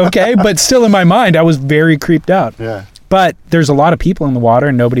it was okay, but still in my mind, I was very creeped out. Yeah. But there's a lot of people in the water,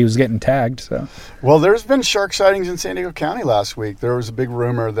 and nobody was getting tagged. So, well, there's been shark sightings in San Diego County last week. There was a big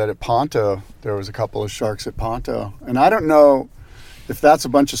rumor that at Ponto, there was a couple of sharks at Ponto. And I don't know if that's a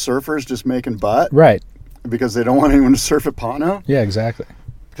bunch of surfers just making butt. Right. Because they don't want anyone to surf at Ponto. Yeah, exactly.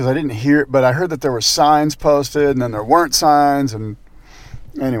 Because I didn't hear it, but I heard that there were signs posted, and then there weren't signs. And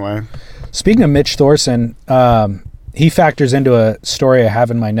anyway. Speaking of Mitch Thorson, he factors into a story I have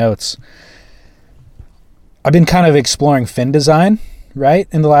in my notes. I've been kind of exploring fin design, right,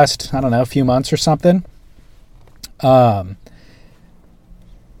 in the last, I don't know, few months or something. I'm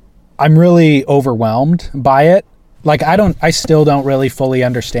really overwhelmed by it. Like, I still don't really fully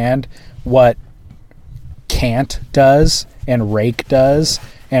understand what cant does and rake does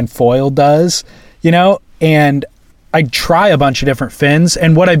and foil does, you know, and I try a bunch of different fins.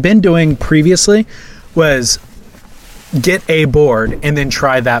 And what I've been doing previously was get a board and then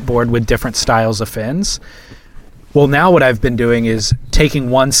try that board with different styles of fins. Well, now what I've been doing is taking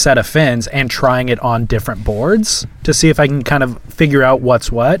one set of fins and trying it on different boards to see if I can kind of figure out what's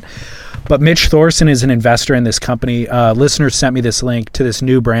what. But Mitch Thorson is an investor in this company. Listeners sent me this link to this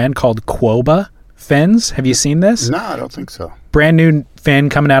new brand called Quoba fins. Have you seen this? No, I don't think so. Brand new fin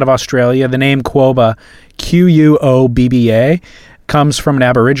coming out of Australia. The name Quoba, Quobba, comes from an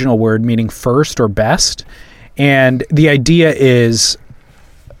Aboriginal word meaning first or best. And the idea is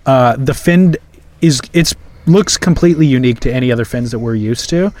the fin looks completely unique to any other fins that we're used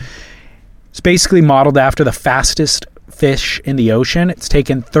to. It's basically modeled after the fastest fish in the ocean. It's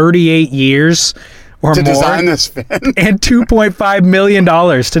taken 38 years or to more design this fin and $2.5 million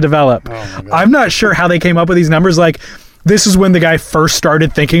to develop. Oh my God. I'm not sure how they came up with these numbers. Like, this is when the guy first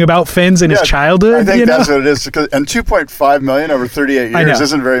started thinking about fins in his childhood. I think you know? that's what it is. And $2.5 million over 38 years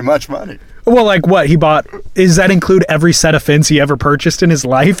isn't very much money. Well, like what he bought, does that include every set of fins he ever purchased in his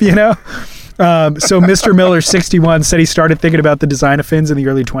life, you know? So Mr. Miller, 61, said he started thinking about the design of fins in the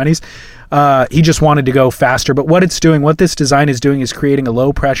early 20s. He just wanted to go faster. But what this design is doing is creating a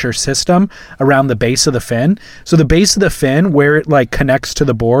low pressure system around the base of the fin. So the base of the fin, where it like connects to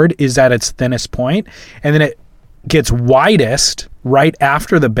the board, is at its thinnest point, and then it gets widest right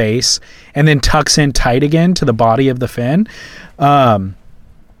after the base, and then tucks in tight again to the body of the fin.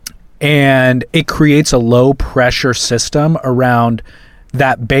 And it creates a low pressure system around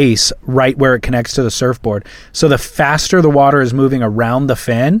that base right where it connects to the surfboard. So the faster the water is moving around the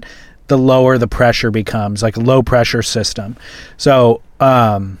fin, the lower the pressure becomes, like a low pressure system. So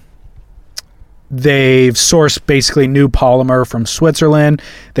they've sourced basically new polymer from Switzerland.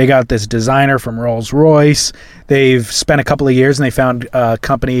 They got this designer from Rolls-Royce. They've spent a couple of years and they found a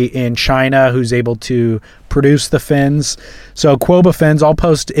company in China who's able to produce the fins. So Quoba fins, I'll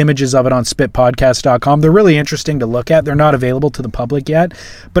post images of it on spitpodcast.com. They're really interesting to look at. They're not available to the public yet,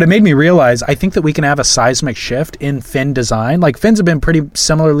 but it made me realize I think that we can have a seismic shift in fin design. Like, fins have been pretty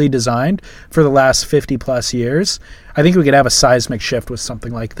similarly designed for the last 50 plus years. I think we could have a seismic shift with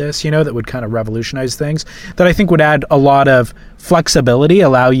something like this, you know, that would kind of revolutionize things, that I think would add a lot of flexibility,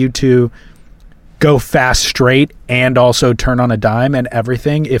 allow you to go fast straight and also turn on a dime and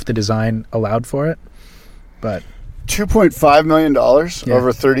everything if the design allowed for it. But $2.5 million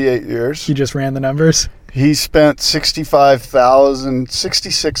over 38 years. You just ran the numbers. He spent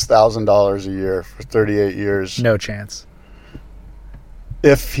 $66,000 a year for 38 years. No chance.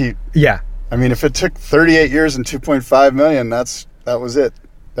 If it took 38 years and $2.5 million, that was it.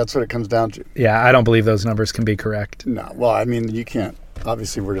 That's what it comes down to. Yeah, I don't believe those numbers can be correct. No, well, I mean, you can't.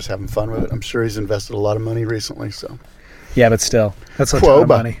 Obviously, we're just having fun with it. I'm sure he's invested a lot of money recently, so. Yeah, but still, that's a ton of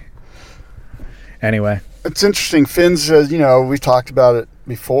money. Anyway. It's interesting. Fins, we've talked about it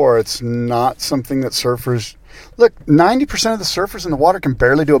before. It's not something that surfers... Look, 90% of the surfers in the water can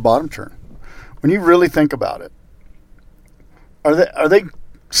barely do a bottom turn. When you really think about it, are they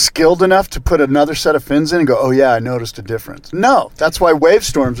skilled enough to put another set of fins in and go, oh yeah, I noticed a difference? No. That's why wave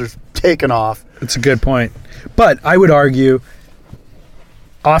storms are taking off. That's a good point. But I would argue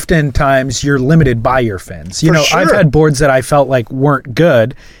oftentimes you're limited by your fins. Sure. I've had boards that I felt like weren't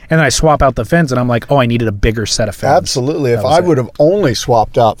good, and then I swap out the fins and I'm like, oh, I needed a bigger set of fins. Absolutely. If I would have only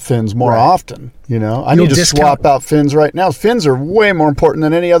swapped out fins more often, I need to swap out fins right now. Fins are way more important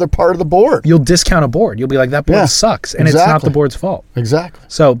than any other part of the board. You'll discount a board. You'll be like, that board sucks, and it's not the board's fault. Exactly.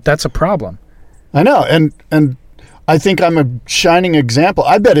 So that's a problem. I know, and I think I'm a shining example.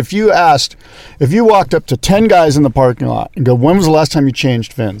 I bet if you walked up to 10 guys in the parking lot and go, when was the last time you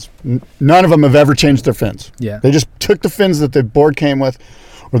changed fins? None of them have ever changed their fins. Yeah. They just took the fins that the board came with,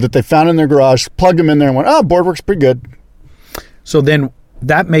 or that they found in their garage, plugged them in there and went, oh, board works pretty good. So then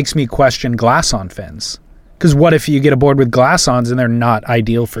that makes me question glass-on fins. Because what if you get a board with glass-ons and they're not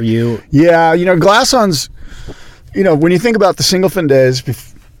ideal for you? Yeah, glass-ons, when you think about the single fin days,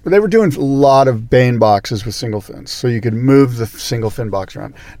 they were doing a lot of Bane boxes with single fins, so you could move the single fin box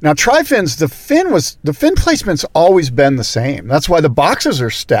around. Now, tri-fins, the fin placement's always been the same. That's why the boxes are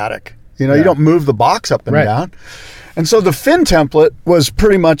static. You don't move the box up and down. And so the fin template was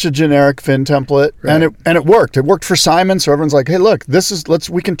pretty much a generic fin template, and it worked. It worked for Simon, so everyone's like, hey, look,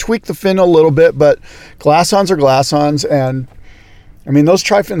 we can tweak the fin a little bit, but glass-ons are glass-ons, and I mean, those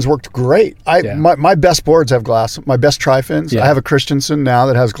tri-fins worked great. My best boards have glass. My best tri-fins. I have a Christensen now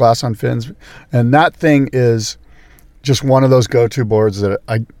that has glass-on fins, and that thing is just one of those go-to boards that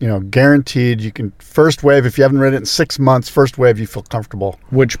I guaranteed you can first wave. If you haven't ridden it in 6 months, first wave you feel comfortable.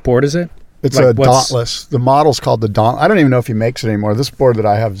 Which board is it? It's a Dauntless. The model's called the Dauntless. I don't even know if he makes it anymore. This board that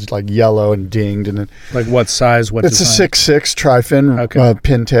I have is like yellow and dinged, and like what size? What? It's design? A 6.6 tri-fin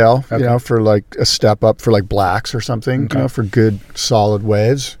pintail. For like a step up for like blacks or something. For good solid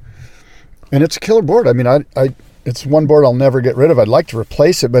waves. And it's a killer board. I mean, it's one board I'll never get rid of. I'd like to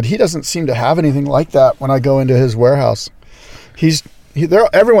replace it, but he doesn't seem to have anything like that when I go into his warehouse.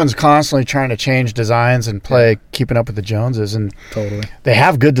 Everyone's constantly trying to change designs and play keeping up with the Joneses, and totally they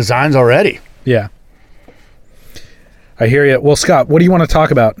have good designs already. Yeah, I hear you. Well, Scott, what do you want to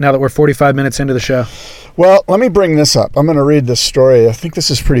talk about now that we're 45 minutes into the show? Well, let me bring this up. I'm going to read this story. I think this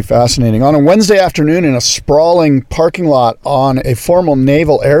is pretty fascinating. On a Wednesday afternoon in a sprawling parking lot on a former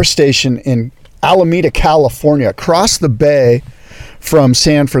naval air station in Alameda, California, across the bay from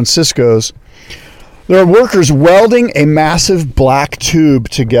San Francisco's, there are workers welding a massive black tube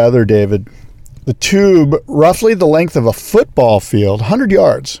together, David. The tube, roughly the length of a football field, 100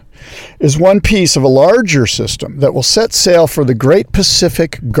 yards, is one piece of a larger system that will set sail for the Great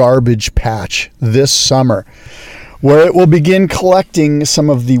Pacific Garbage Patch this summer, where it will begin collecting some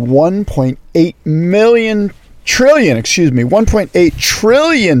of the 1.8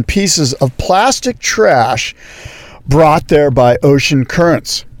 trillion pieces of plastic trash brought there by ocean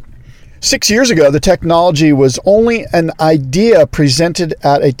currents. 6 years ago, the technology was only an idea presented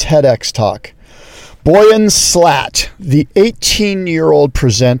at a TEDx talk. Boyan Slat, the 18-year-old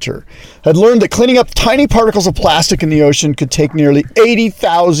presenter, had learned that cleaning up tiny particles of plastic in the ocean could take nearly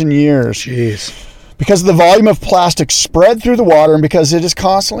 80,000 years. Jeez. Because the volume of plastic spread through the water and because it is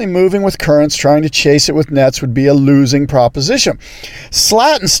constantly moving with currents, trying to chase it with nets would be a losing proposition.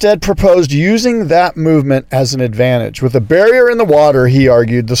 Slat instead proposed using that movement as an advantage. With a barrier in the water, he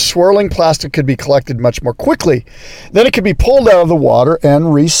argued, the swirling plastic could be collected much more quickly. Then it could be pulled out of the water and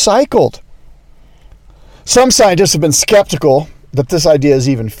recycled. Some scientists have been skeptical that this idea is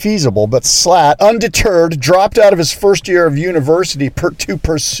even feasible, but Slat, undeterred, dropped out of his first year of university to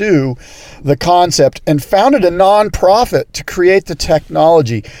pursue the concept and founded a nonprofit to create the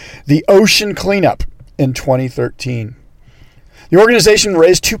technology, the Ocean Cleanup, in 2013. The organization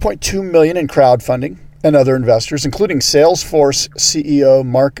raised $2.2 million in crowdfunding and other investors, including Salesforce CEO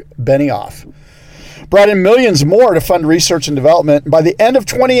Mark Benioff. Brought in millions more to fund research and development. By the end of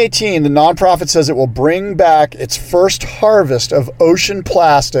 2018, the nonprofit says it will bring back its first harvest of ocean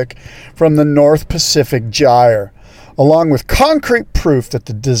plastic from the North Pacific Gyre, along with concrete proof that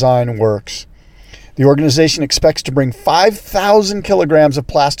the design works. The organization expects to bring 5,000 kilograms of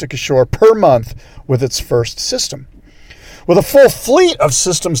plastic ashore per month with its first system. With a full fleet of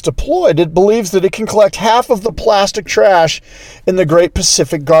systems deployed, it believes that it can collect half of the plastic trash in the Great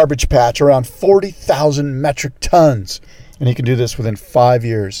Pacific Garbage Patch, around 40,000 metric tons. And he can do this within 5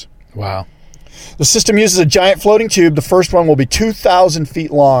 years. Wow. The system uses a giant floating tube. The first one will be 2,000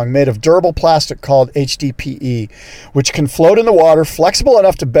 feet long, made of durable plastic called HDPE, which can float in the water, flexible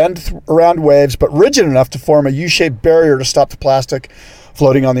enough to bend around waves, but rigid enough to form a U-shaped barrier to stop the plastic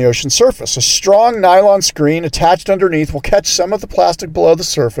floating on the ocean surface. A strong nylon screen attached underneath will catch some of the plastic below the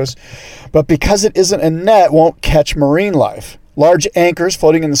surface, but because it isn't a net, won't catch marine life. Large anchors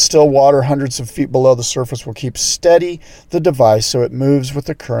floating in the still water hundreds of feet below the surface will keep steady the device so it moves with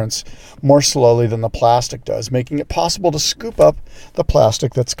the currents more slowly than the plastic does, making it possible to scoop up the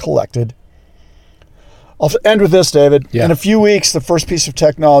plastic that's collected. I'll end with this, David. Yeah. In a few weeks, the first piece of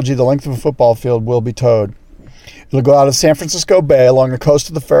technology, the length of a football field, will be towed. It'll go out of San Francisco Bay along the coast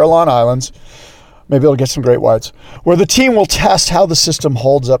of the Farallon Islands. Maybe it'll get some great whites, where the team will test how the system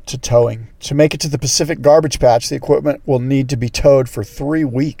holds up to towing. To make it to the Pacific Garbage Patch, the equipment will need to be towed for 3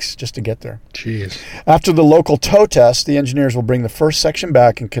 weeks just to get there. Jeez. After the local tow test, the engineers will bring the first section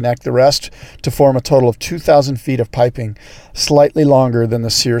back and connect the rest to form a total of 2,000 feet of piping, slightly longer than the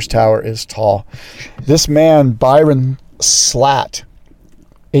Sears Tower is tall. This man, Byron Slat,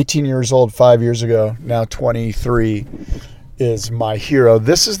 18 years old 5 years ago, now 23, is my hero.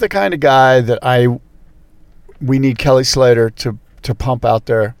 This is the kind of guy that we need Kelly Slater to pump out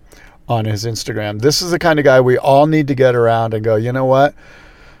there on his Instagram. This is the kind of guy we all need to get around and go, you know what?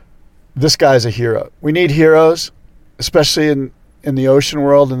 This guy's a hero. We need heroes, especially in the ocean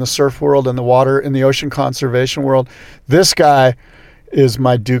world, in the surf world, in the water, in the ocean conservation world. This guy is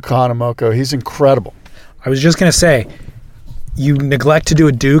my Duke Hanamoko. He's incredible. I was just going to say, you neglect to do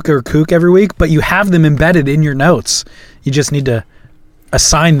a Duke or Kook every week, but you have them embedded in your notes. You just need to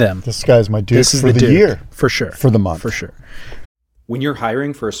assign them. This guy's my Duke for the Duke, year. For sure. For the month. For sure. When you're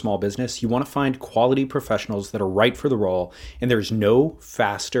hiring for a small business, you want to find quality professionals that are right for the role, and there's no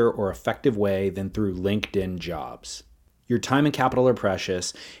faster or effective way than through LinkedIn Jobs. Your time and capital are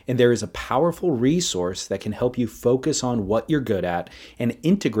precious, and there is a powerful resource that can help you focus on what you're good at and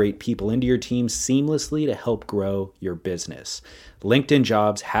integrate people into your team seamlessly to help grow your business. LinkedIn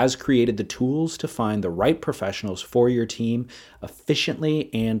Jobs has created the tools to find the right professionals for your team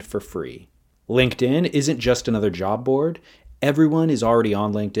efficiently and for free. LinkedIn isn't just another job board. Everyone is already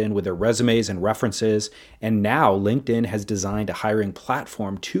on LinkedIn with their resumes and references, and now LinkedIn has designed a hiring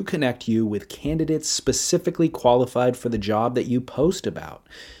platform to connect you with candidates specifically qualified for the job that you post about.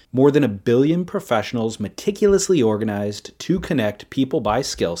 More than 1 billion professionals meticulously organized to connect people by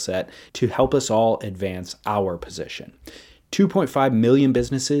skill set to help us all advance our position. 2.5 million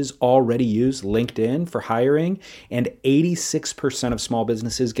businesses already use LinkedIn for hiring, and 86% of small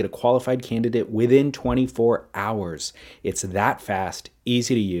businesses get a qualified candidate within 24 hours. It's that fast,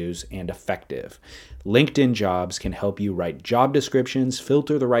 easy to use, and effective. LinkedIn Jobs can help you write job descriptions,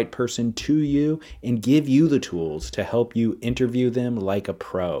 filter the right person to you, and give you the tools to help you interview them like a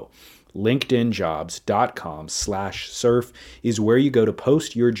pro. LinkedInjobs.com/surf is where you go to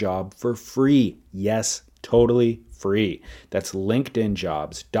post your job for free. Yes, totally free. That's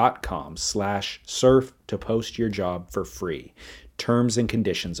LinkedInjobs.com/surf to post your job for free. Terms and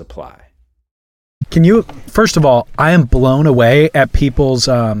conditions apply. Can you, first of all, I am blown away at people's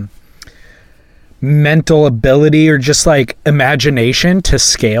mental ability or just like imagination to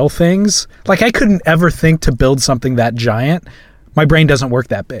scale things. Like I couldn't ever think to build something that giant. My brain doesn't work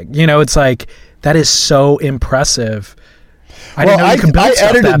that big. You know, it's like, that is so impressive. I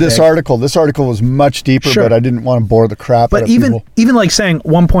edited this article. This article was much deeper, Sure. but I didn't want to bore the crap out of people. But even like saying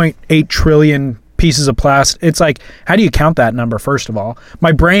 1.8 trillion pieces of plastic, it's like, how do you count that number, first of all?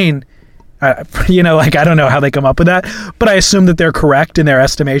 My brain, I don't know how they come up with that, but I assume that they're correct in their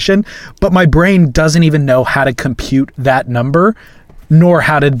estimation. But my brain doesn't even know how to compute that number, nor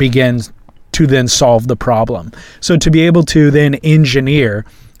how to begin to then solve the problem. So to be able to then engineer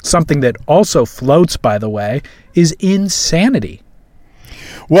something that also floats, by the way, is insanity.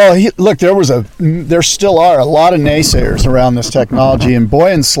 Well, look, there still are a lot of naysayers around this technology, and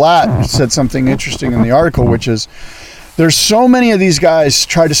Boyan Slat said something interesting in the article, which is there's so many of these guys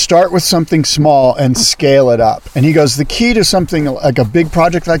try to start with something small and scale it up. And he goes, the key to something like a big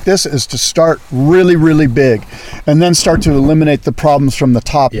project like this is to start really, really big and then start to eliminate the problems from the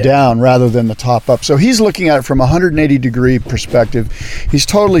top down rather than the top up. So he's looking at it from a 180-degree perspective. He's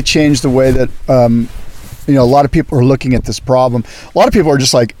totally changed the way that a lot of people are looking at this problem. A lot of people are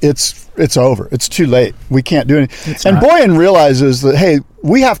just like, it's over. It's too late. We can't do anything. And Boyan realizes that, hey,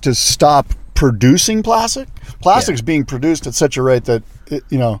 we have to stop producing plastic. Plastic's being produced at such a rate that,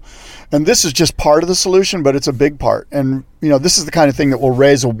 and this is just part of the solution, but it's a big part. And, this is the kind of thing that will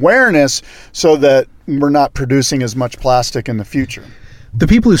raise awareness so that we're not producing as much plastic in the future. The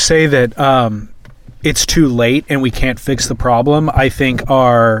people who say that it's too late and we can't fix the problem, I think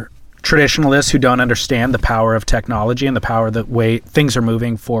are traditionalists who don't understand the power of technology and the power of the way things are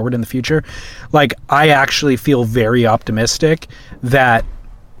moving forward in the future. Like, I actually feel very optimistic that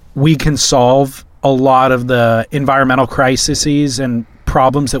we can solve a lot of the environmental crises and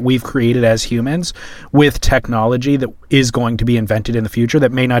problems that we've created as humans with technology that is going to be invented in the future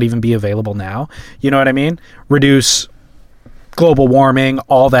that may not even be available now. You know what I mean? Reduce global warming,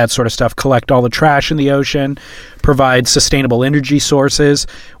 all that sort of stuff, collect all the trash in the ocean, provide sustainable energy sources.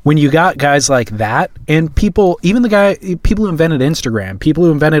 When you got guys like that, and people who invented Instagram, people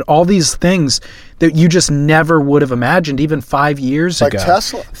who invented all these things that you just never would have imagined even 5 years ago. Like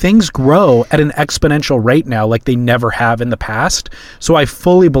Tesla. Things grow at an exponential rate now like they never have in the past. So I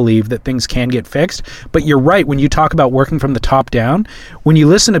fully believe that things can get fixed. But you're right, when you talk about working from the top down, when you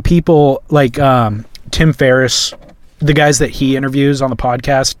listen to people like Tim Ferriss, the guys that he interviews on the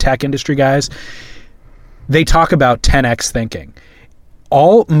podcast, tech industry guys, they talk about 10x thinking.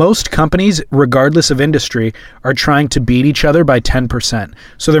 most companies, regardless of industry, are trying to beat each other by 10%.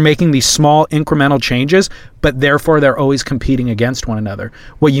 So they're making these small incremental changes, but therefore they're always competing against one another.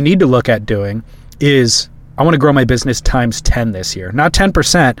 What you need to look at doing is, I want to grow my business times 10 this year. Not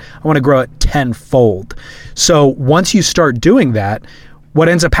 10%, I want to grow it 10-fold. So once you start doing that, what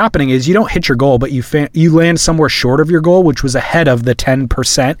ends up happening is you don't hit your goal, but you land somewhere short of your goal, which was ahead of the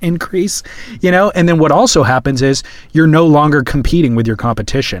 10% increase, And then what also happens is you're no longer competing with your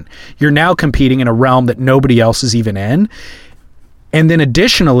competition. You're now competing in a realm that nobody else is even in. And then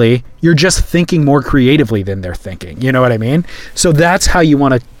additionally, you're just thinking more creatively than they're thinking. You know what I mean? So that's how you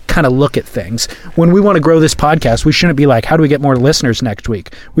want to kind of look at things. When we want to grow this podcast, we shouldn't be like, how do we get more listeners next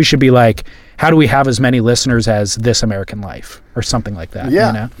week? We should be like, how do we have as many listeners as This American Life or something like that?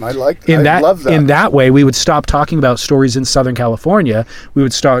 Yeah, I love that. In that way, we would stop talking about stories in Southern California. We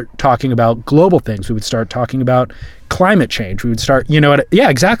would start talking about global things. We would start talking about climate change. We would start, yeah,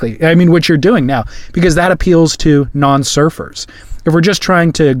 exactly. I mean, what you're doing now, because that appeals to non-surfers. If we're just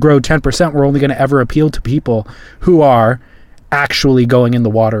trying to grow 10%, we're only going to ever appeal to people who are actually going in the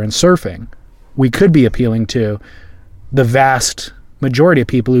water and surfing. We could be appealing to the vast majority of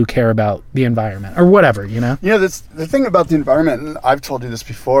people who care about the environment or whatever, the thing about the environment, and I've told you this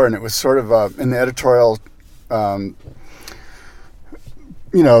before, and it was sort of in the editorial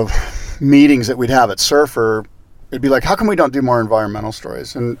meetings that we'd have at Surfer, it'd be like, how come we don't do more environmental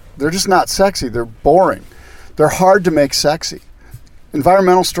stories? And they're just not sexy. They're boring. They're hard to make sexy.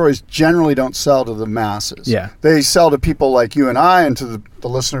 Environmental stories generally don't sell to the masses. Yeah. They sell to people like you and I and to the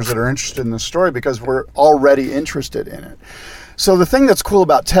listeners that are interested in the story because we're already interested in it. So the thing that's cool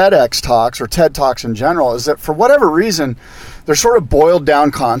about TEDx Talks or TED Talks in general is that for whatever reason, they're sort of boiled down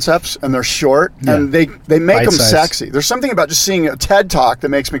concepts and they're short and they make them sexy. There's something about just seeing a TED Talk that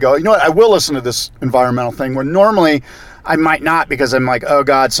makes me go, you know what, I will listen to this environmental thing where normally I might not because I'm like, oh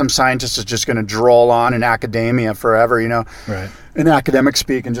God, some scientist is just going to droll on in academia forever, Right. In academic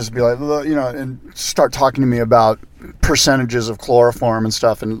speak and just be like, and start talking to me about percentages of chloroform and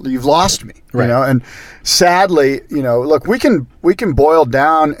stuff, and you've lost me, right. And sadly, look, we can boil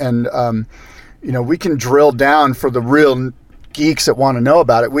down and, we can drill down for the real geeks that want to know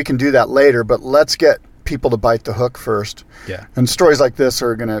about it. We can do that later, but let's get people to bite the hook first. Yeah. And stories like this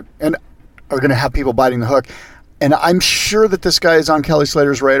are gonna have people biting the hook. And I'm sure that this guy is on Kelly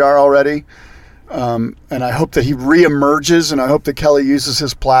Slater's radar already. And I hope that he reemerges, and I hope that Kelly uses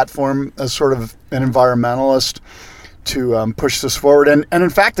his platform as sort of an environmentalist to push this forward. And in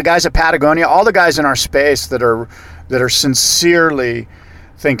fact, the guys at Patagonia, all the guys in our space that are sincerely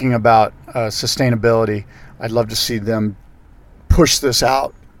thinking about sustainability, I'd love to see them push this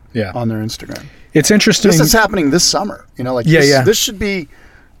out on their Instagram. It's interesting. This is happening this summer. This should be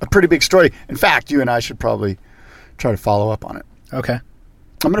a pretty big story. In fact, you and I should probably try to follow up on it. Okay.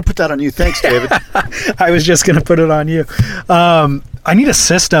 I'm going to put that on you. Thanks, David. I was just going to put it on you. I need a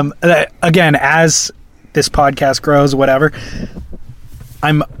system. Again, as this podcast grows, whatever,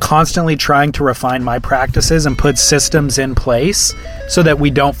 I'm constantly trying to refine my practices and put systems in place so that we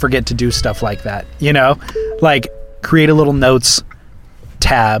don't forget to do stuff like that. Like create a little notes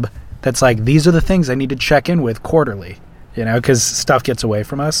tab that's like, these are the things I need to check in with quarterly, because stuff gets away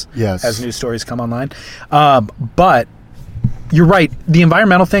from us as new stories come online. But you're right. The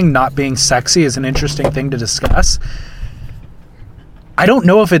environmental thing not being sexy is an interesting thing to discuss. I don't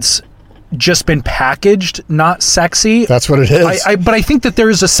know if it's just been packaged not sexy. That's what it is. But I think that there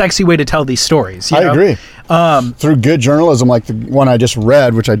is a sexy way to tell these stories. I agree. Through good journalism, like the one I just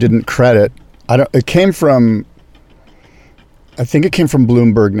read, which I didn't credit. I think it came from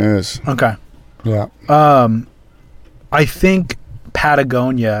Bloomberg News. Okay. Yeah. I think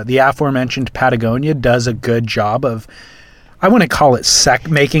Patagonia, the aforementioned Patagonia, does a good job of, I wouldn't call it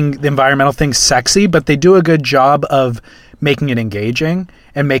making the environmental thing sexy, but they do a good job of making it engaging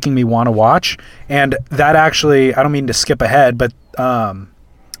and making me want to watch. And that actually, I don't mean to skip ahead, but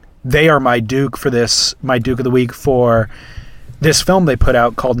they are my Duke of the Week for this film they put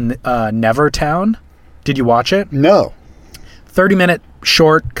out called Nevertown. Did you watch it? No. 30-minute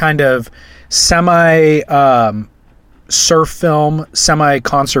short kind of semi surf film, semi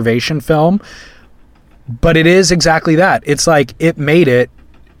conservation film. But it is exactly that. It's like it made it.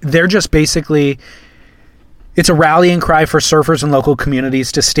 They're just basically, it's a rallying cry for surfers and local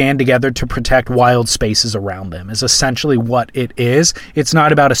communities to stand together to protect wild spaces around them is essentially what it is. It's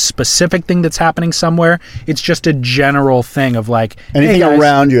not about a specific thing that's happening somewhere. It's just a general thing of like, anything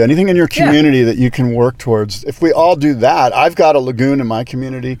around you, anything in your community that you can work towards. If we all do that, I've got a lagoon in my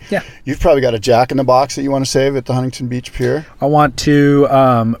community. Yeah. You've probably got a Jack in the Box that you want to save at the Huntington Beach Pier. I want to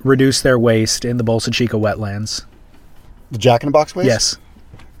reduce their waste in the Bolsa Chica wetlands. The Jack in the Box waist? Yes.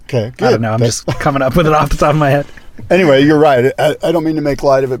 Okay, good. I don't know. I'm just coming up with it off the top of my head. Anyway, you're right. I don't mean to make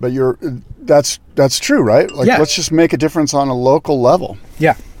light of it, but that's true, right? Like, Yeah. let's just make a difference on a local level.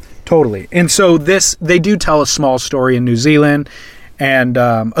 Yeah, totally. And so they do tell a small story in New Zealand and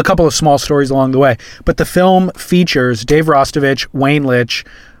a couple of small stories along the way. But the film features Dave Rostovich, Wayne Litch,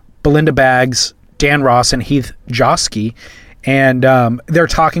 Belinda Baggs, Dan Ross, and Heath Josky. And they're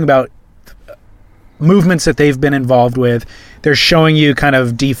talking about movements that they've been involved with. They're showing you kind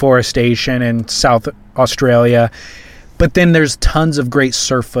of deforestation in South Australia. But then there's tons of great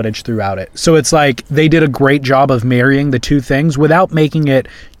surf footage throughout it. So it's like they did a great job of marrying the two things without making it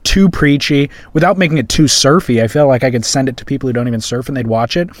too preachy, without making it too surfy. I feel like I could send it to people who don't even surf and they'd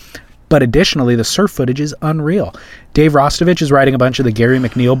watch it. But additionally, the surf footage is unreal. Dave Rostovich is riding a bunch of the Gary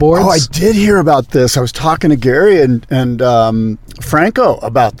McNeil boards. Oh, I did hear about this. I was talking to Gary and Franco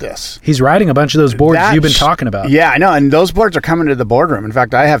about this. He's riding a bunch of those boards you've been talking about. Yeah, I know. And those boards are coming to the boardroom. In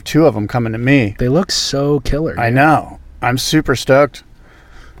fact, I have 2 of them coming to me. They look so killer. I know. I'm super stoked.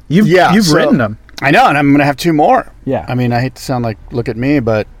 You've ridden them. I know, and I'm going to have 2 more. Yeah. I mean, I hate to sound like, look at me,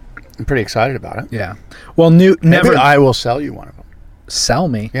 but I'm pretty excited about it. Yeah. Well, Maybe never I will sell you one of them. sell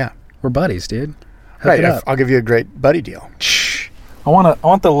me. Yeah. We're buddies, dude. Hook Right. it up. I'll give you a great buddy deal. I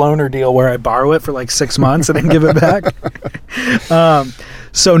want the loaner deal where I borrow it for like 6 months and then give it back.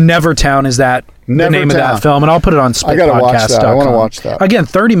 So Nevertown is the name of that Nevertown. film, and I'll put it on spitpodcast.com. I gotta watch that. I wanna watch that. Again,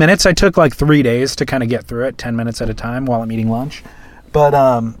 30 minutes. I took like 3 days to kind of get through it, 10 minutes at a time while I'm eating lunch. But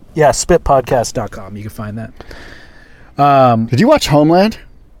yeah, spitpodcast.com. You can find that. Did you watch Homeland?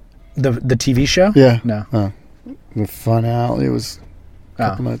 The TV show? Yeah. No. Oh. The finale was a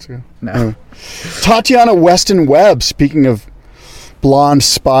couple minutes ago. No. Anyway. Tatiana Weston Webb, speaking of blonde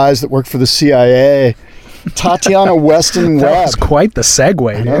spies that work for the CIA. Tatiana Weston That Webb. was quite the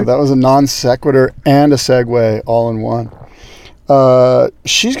segue, dude. No, that was a non sequitur and a segue all in one.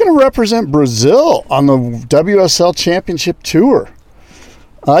 She's going to represent Brazil on the WSL Championship Tour.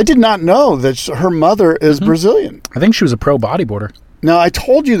 I did not know that her mother is Brazilian. I think she was a pro bodyboarder. Now, I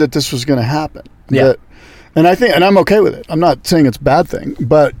told you that this was going to happen. Yeah. And I'm okay with it. I'm not saying it's a bad thing,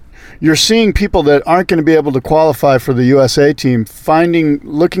 but you're seeing people that aren't going to be able to qualify for the USA team,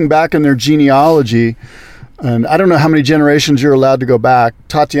 looking back in their genealogy, and I don't know how many generations you're allowed to go back.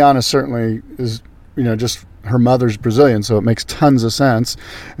 Tatiana certainly is, just her mother's Brazilian, so it makes tons of sense.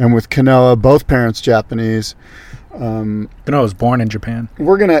 And with Kanoa, both parents Japanese. But no, I was born in Japan.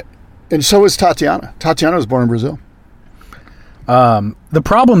 And so is Tatiana. Tatiana was born in Brazil. The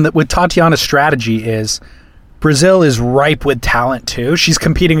problem with Tatiana's strategy is Brazil is ripe with talent too. She's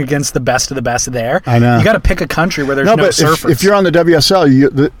competing against the best of the best there. I know. You got to pick a country where there's no but surfers. if you're on the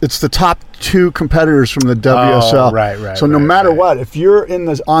WSL, it's the top 2 competitors from the WSL. Oh, right. So no matter what, if you're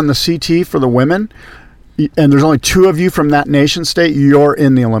on the CT for the women, and there's only 2 of you from that nation state, you're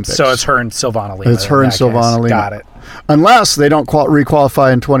in the Olympics. So it's her and Silvana Lima. It's her and Silvana Lima. Got it. Unless they don't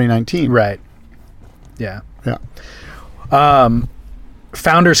requalify in 2019. Right. Yeah. Yeah.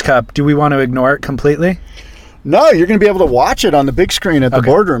 Founders Cup. Do we want to ignore it completely? No, you're going to be able to watch it on the big screen at the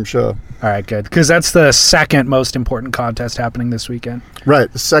boardroom show. All right, good. Because that's the second most important contest happening this weekend.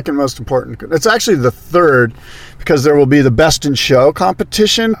 Right, the second most important. It's actually the third, because there will be the Best in Show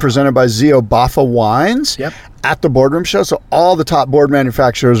competition presented by Zio Baffa Wines at the boardroom show. So all the top board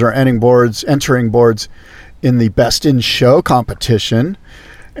manufacturers are entering boards in the Best in Show competition.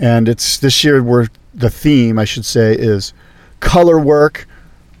 And it's this year where the theme, I should say, is color work,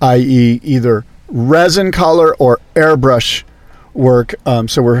 i.e. either resin color or airbrush work.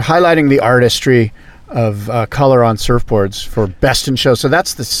 So we're highlighting the artistry of color on surfboards for Best in Show. So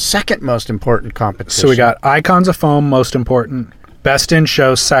that's the second most important competition. So we got Icons of Foam, most important. Best in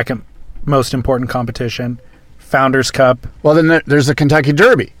Show, second most important competition. Founders Cup. Well, then there's the Kentucky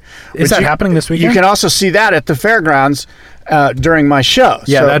Derby. Is that happening this weekend? You can also see that at the fairgrounds during my show.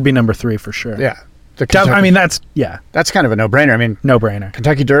 Yeah, that'd be number 3 for sure. Yeah. That's kind of a no-brainer. I mean, no-brainer.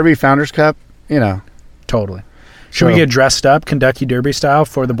 Kentucky Derby, Founders Cup, Totally. Should we get dressed up Kentucky Derby style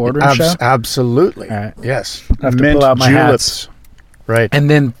for the boardroom show? Absolutely. All right. Yes. I have to pull out my hats. Right. And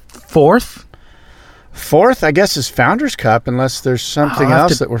then fourth, I guess, is Founders Cup, unless there's something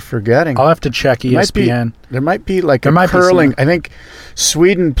else that we're forgetting. I'll have to check ESPN. There might be curling. I think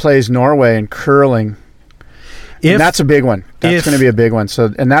Sweden plays Norway in curling. And that's a big one. That's going to be a big one.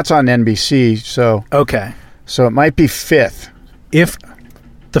 So, and that's on NBC. So okay. So it might be 5th. If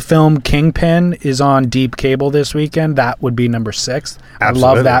the film Kingpin is on Deep Cable this weekend, that would be number 6. Absolutely.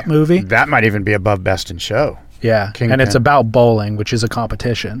 I love that movie. That might even be above Best in Show. Yeah, Kingpin. And it's about bowling, which is a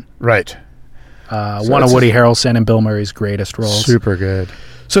competition. Right. One of Woody Harrelson and Bill Murray's greatest roles. Super good.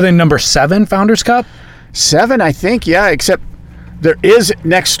 So then number 7, Founders Cup? 7, I think, yeah, except there is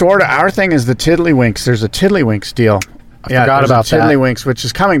next door to our thing is the Tiddlywinks. There's a Tiddlywinks deal. Forgot about that. Tiddlywinks, which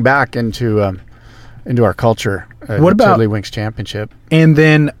is coming back into our culture. What about Tiddlywinks Championship? And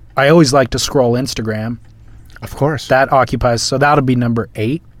then I always like to scroll Instagram. Of course. That occupies, so that'll be number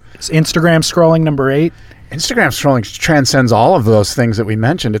 8. Is Instagram scrolling number 8? Instagram scrolling transcends all of those things that we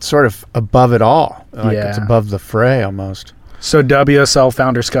mentioned. It's sort of above it all. It's above the fray almost. So WSL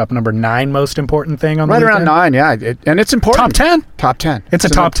Founders Cup, number 9 most important thing on the right weekend? around 9, yeah. And it's important. Top 10? Top 10. It's a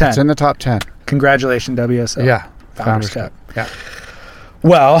top 10. It's in the top 10. Congratulations, WSL. Yeah. Founders Cup. Yeah.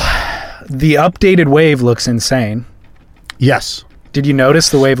 Well, the updated wave looks insane. Yes. Did you notice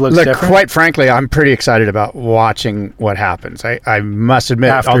the wave looks different? Quite frankly, I'm pretty excited about watching what happens. I must admit,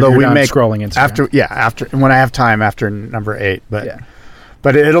 After although you're we done make scrolling Instagram. after when I have time after number 8,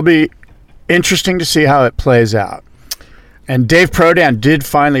 but it'll be interesting to see how it plays out. And Dave Prodan did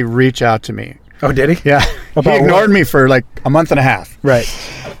finally reach out to me. Oh, did he? Yeah. He ignored me for like a month and a half. Right.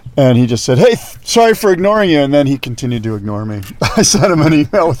 And he just said, "Hey, sorry for ignoring you." And then he continued to ignore me. I sent him an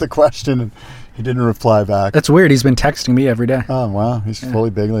email with a question, and he didn't reply back. That's weird. He's been texting me every day. Oh, wow. He's fully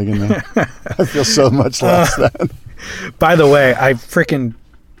big leaguing me. I feel so much less than. By the way, I freaking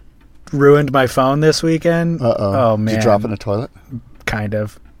ruined my phone this weekend. Uh-oh. Oh, man. Did you drop in a toilet? Kind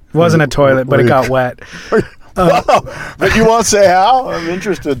of. It wasn't a toilet, but it got wet. Wow. But you won't say how? I'm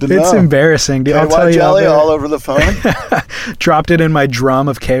interested to know. It's embarrassing, dude. I'll tell you. Jelly all over the phone? Dropped it in my drum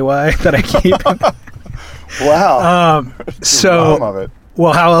of KY that I keep. Wow. So, of it.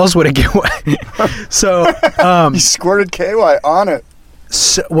 well, how else would it get wet? So, you squirted KY on it.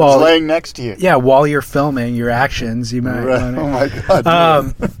 So, It's well, laying next to you. yeah, while you're filming your actions, you might. Right. Oh my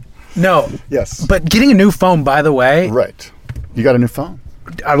God. No. Yes. But getting a new phone, by the way, Right. You got a new phone.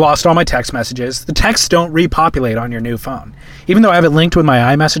 I lost all my text messages. The texts don't repopulate on your new phone. Even though I have it linked with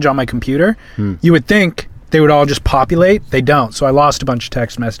my iMessage on my computer, you would think they would all just populate. They don't. So I lost a bunch of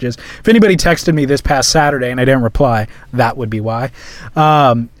text messages. If anybody texted me this past Saturday and I didn't reply, that would be why.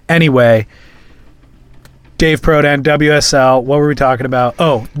 Anyway, Dave Prodan, WSL, what were we talking about?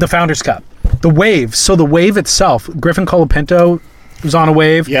 Oh, the Founders Cup. The wave. So the wave itself, Griffin Colapinto was on a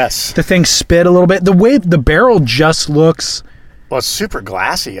wave. Yes. The thing spit a little bit. The wave, the barrel just looks... Well, it's super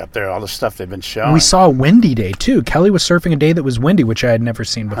glassy up there, all the stuff they've been showing. We saw a windy day, too. Kelly was surfing a day that was windy, which I had never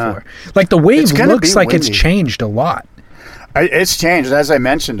seen before. Like, the wave looks like it's changed a lot. It's changed. As I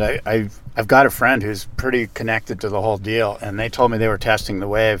mentioned, I've got a friend who's pretty connected to the whole deal, and they told me they were testing the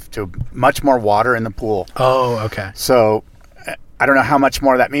wave to much more water in the pool. Oh, okay. So I don't know how much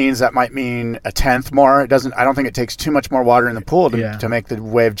more that means. That might mean a tenth more. I don't think it takes too much more water in the pool to make the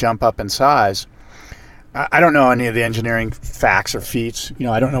wave jump up in size. I don't know any of the engineering facts or feats.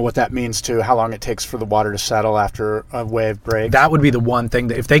 I don't know what that means to how long it takes for the water to settle after a wave breaks. That would be the one thing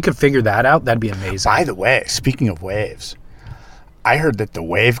that if they could figure that out, that'd be amazing. By the way, speaking of waves, I heard that the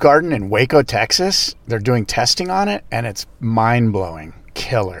Wave Garden in Waco, Texas, they're doing testing on it, and it's mind-blowing.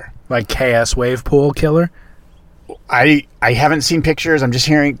 Killer. Like KS Wave Pool killer? I haven't seen pictures. I'm just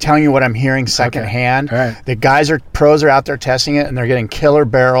telling you what I'm hearing secondhand. Okay. All right. The pros are out there testing it, and they're getting killer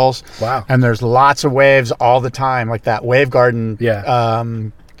barrels. Wow. And there's lots of waves all the time, like that Wave Garden,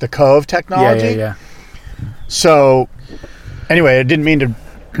 the Cove technology. Yeah. So, anyway, I didn't mean to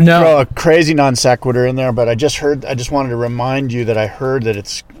throw a crazy non sequitur in there, but I just wanted to remind you that I heard that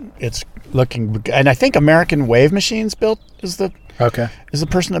it's looking, and I think American Wave Machines is the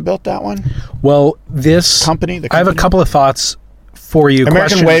person that built that one. Well, this company. I have a couple of thoughts for you.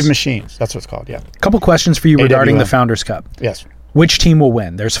 American Wave Machines. That's what it's called. Yeah. A couple questions for you regarding the Founders Cup. Yes. Which team will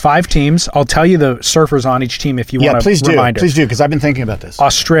win? There's 5 teams. I'll tell you the surfers on each team if you want a reminder. Please do, because I've been thinking about this.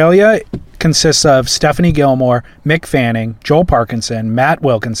 Australia consists of Stephanie Gilmore, Mick Fanning, Joel Parkinson, Matt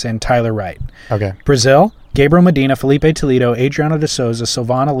Wilkinson, Tyler Wright. Okay. Brazil, Gabriel Medina, Felipe Toledo, Adriana de Souza,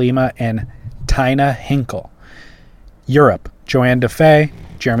 Silvana Lima, and Tina Hinkle. Europe, Joanne Defay,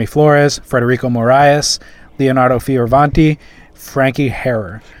 Jeremy Flores, Federico Moraes, Leonardo Fioravanti, Frankie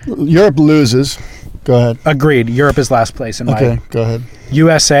Herrer. Europe loses. Go ahead. Agreed. Europe is last place in my... Okay, go ahead.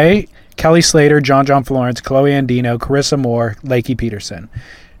 USA, Kelly Slater, John Florence, Chloe Andino, Carissa Moore, Lakey Peterson.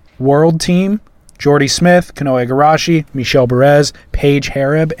 World team, Jordy Smith, Kanoe Igarashi, Michelle Perez, Paige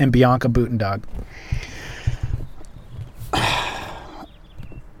Harib, and Bianca Butendog.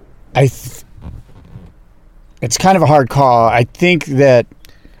 It's kind of a hard call. I think that...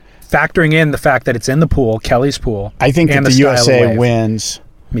 Factoring in the fact that it's in the pool, Kelly's pool, I think that the USA wins.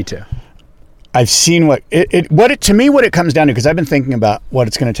 Me too. I've seen what it comes down to, because I've been thinking about what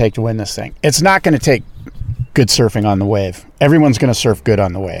it's going to take to win this thing. It's not going to take good surfing on the wave. Everyone's going to surf good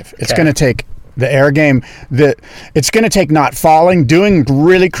on the wave. It's going to take The air game, it's going to take not falling, doing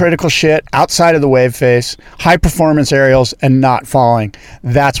really critical shit outside of the wave face, high performance aerials, and not falling.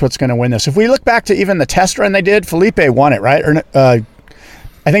 That's what's going to win this. If we look back to even the test run they did, Felipe won it, right? Or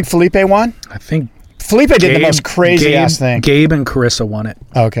I think Felipe won. I think Felipe did the most crazy ass thing. Gabe and Carissa won it.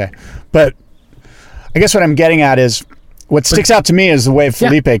 Okay, but I guess what I'm getting at is what sticks out to me is the wave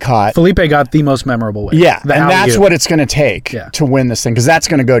Felipe caught. Felipe got the most memorable wave. Yeah, and that's what it's going to take to win this thing, because that's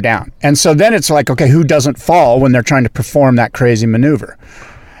going to go down. And so then it's like, okay, who doesn't fall when they're trying to perform that crazy maneuver?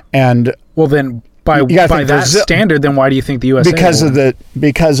 And well, then by that standard, then why do you think the USA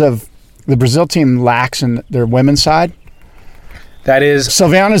because of the Brazil team lacks in their women's side? That is...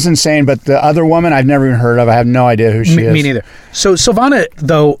 Silvana's insane, but the other woman I've never even heard of. I have no idea who she is. Me neither. So Silvana,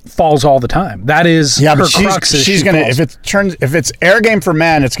 though, falls all the time. That is her crux. She's going to... If it's air game for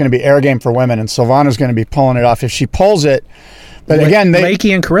men, it's going to be air game for women, and Silvana's going to be pulling it off. If she pulls it... But again,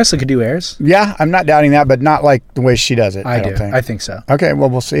 Lakey and Carissa could do airs. Yeah, I'm not doubting that, but not like the way she does it. I don't think. I think so. Okay, well,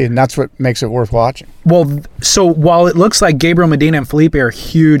 we'll see, and that's what makes it worth watching. Well, so while it looks like Gabriel Medina and Felipe are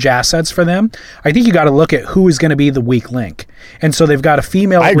huge assets for them, I think you got to look at who is going to be the weak link. And so they've got a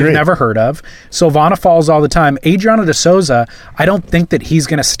female we've never heard of. Silvana falls all the time. Adriano de Souza, I don't think that he's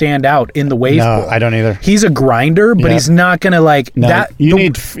going to stand out in the wave pool. I don't either. He's a grinder, but he's not going to that. You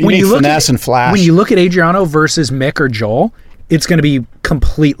need finesse and flash. When you look at Adriano versus Mick or Joel, it's going to be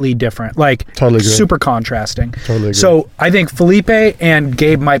completely different, super contrasting. Totally agree. So I think Felipe and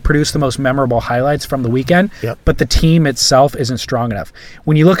Gabe might produce the most memorable highlights from the weekend, but the team itself isn't strong enough.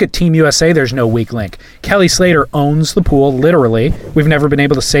 When you look at Team USA, there's no weak link. Kelly Slater owns the pool, literally. We've never been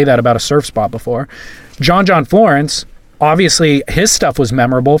able to say that about a surf spot before. John Florence, obviously, his stuff was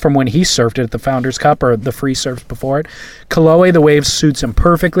memorable from when he surfed it at the Founders Cup or the free surfs before it. Kaloe, the wave suits him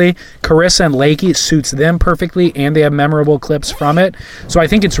perfectly. Carissa and Lakey suits them perfectly, and they have memorable clips from it. So I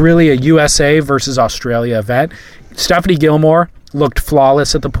think it's really a USA versus Australia event. Stephanie Gilmore looked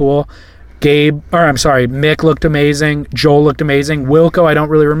flawless at the pool. Mick looked amazing. Joel looked amazing. Wilco, I don't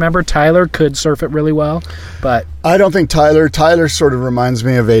really remember. Tyler could surf it really well, but I don't think Tyler sort of reminds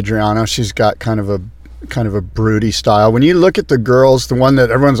me of Adriano. She's got kind of a broody style. When you look at the girls, the one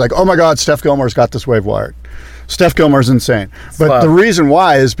that everyone's like, oh my God, Steph Gilmore's got this wave wired. Steph Gilmore's insane. But the reason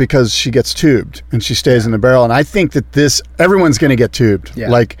why is because she gets tubed and she stays in the barrel. And I think that everyone's going to get tubed. Yeah.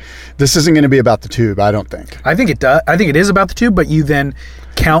 Like, this isn't going to be about the tube, I don't think. I think it does. I think it is about the tube, but you then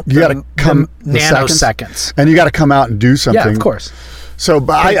count the nanoseconds. And you got to come out and do something. Yeah, of course. So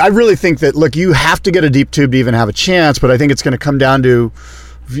but I really think that, look, you have to get a deep tube to even have a chance, but I think it's going to come down to,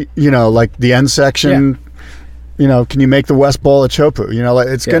 like the end section, can you make the West Bowl at Chopu?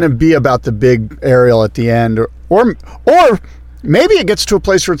 It's going to be about the big aerial at the end, or maybe it gets to a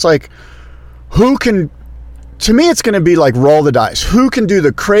place where it's like, to me, it's going to be like roll the dice. Who can do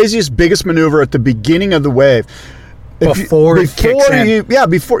the craziest, biggest maneuver at the beginning of the wave? Before it kicks in.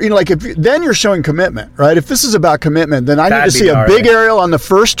 Then you're showing commitment, right? If this is about commitment, then I need to see a big aerial on the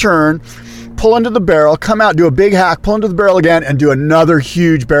first turn, pull into the barrel, come out, do a big hack, pull into the barrel again, and do another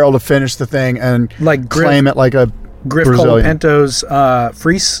huge barrel to finish the thing and claim it like a Griff Brazilian. Colapento's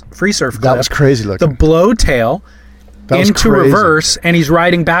free surf clip. That was crazy looking. The blow tail into reverse, and he's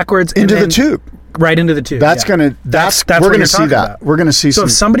riding backwards into the tube. Right into the tube. We're going to see that. We're going to see. So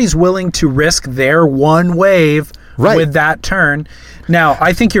if somebody's willing to risk their one wave with that turn. Now,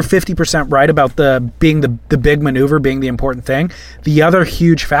 I think you're 50% right about being the big maneuver being the important thing. The other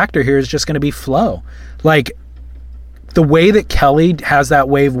huge factor here is just going to be flow. Like, the way that Kelly has that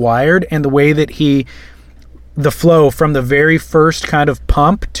wave wired and the way that the flow from the very first kind of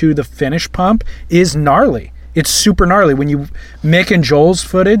pump to the finish pump is gnarly. It's super gnarly. When Mick and Joel's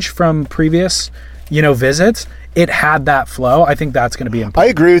footage from previous, visits, it had that flow. I think that's going to be important. I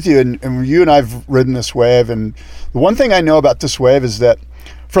agree with you, and you and I've ridden this wave, and the one thing I know about this wave is that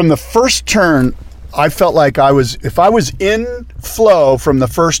from the first turn, I felt like if I was in flow from the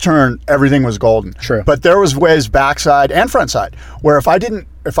first turn, everything was golden. True. But there was waves backside and front side where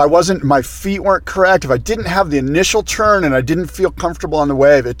my feet weren't correct, if I didn't have the initial turn and I didn't feel comfortable on the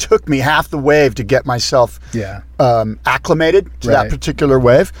wave, it took me half the wave to get myself acclimated to that particular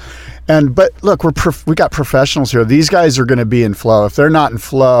wave. But look, we got professionals here. These guys are going to be in flow. If they're not in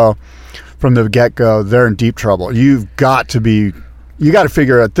flow from the get-go, they're in deep trouble. You got to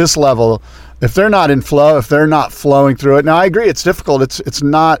figure at this level, if they're not in flow, if they're not flowing through it. Now, I agree, it's difficult. It's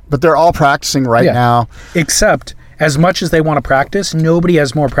not, but they're all practicing now. Except, as much as they want to practice, nobody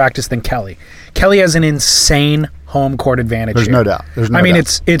has more practice than Kelly. Kelly has an insane home court advantage. There's no doubt.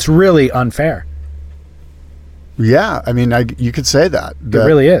 It's really unfair. Yeah, you could say that. It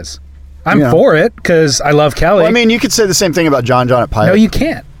really is. I'm for it because I love Kelly. Well, you could say the same thing about John at Pilot. No, you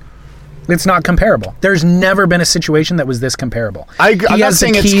can't. It's not comparable. There's never been a situation that was this comparable. I'm not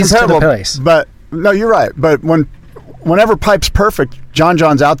saying it's comparable, to the place. but no, you're right. But whenever Pipe's perfect,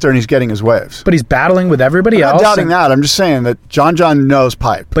 John's out there and he's getting his waves. But he's battling with everybody else. I'm not doubting that. I'm just saying that John knows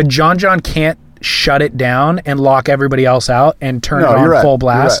Pipe. But John can't shut it down and lock everybody else out and turn it on full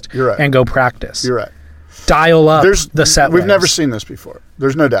blast and go practice. You're right. Dial up the set. We've never seen this before.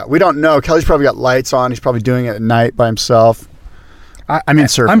 There's no doubt. We don't know. Kelly's probably got lights on. He's probably doing it at night by himself. I mean,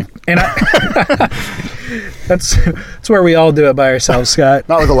 surfing. That's where we all do it by ourselves, Scott.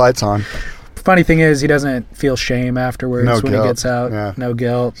 Not with the lights on. Funny thing is, he doesn't feel shame afterwards when he gets out. Yeah. No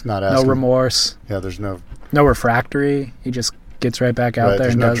guilt. He's not no remorse. Yeah, there's no refractory. He just gets right back out there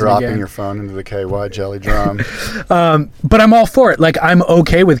and does it again. There's no dropping your phone into the KY jelly drum. But I'm all for it. Like, I'm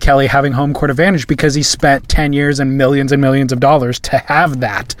okay with Kelly having home court advantage because he spent 10 years and millions of dollars to have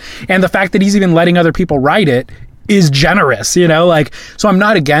that. And the fact that he's even letting other people write it is generous, you know? Like, so I'm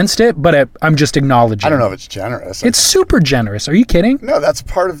not against it, but I'm just acknowledging. I don't know if it's generous. It's super generous. Are you kidding? No, that's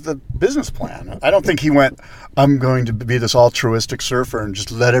part of the business plan. I don't think he went, I'm going to be this altruistic surfer and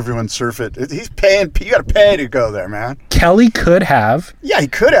just let everyone surf it. He's paying. You got to pay to go there, man. Kelly could have. Yeah, he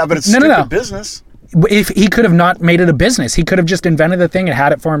could have, but it's stupid business. If he could have not made it a business, he could have just invented the thing and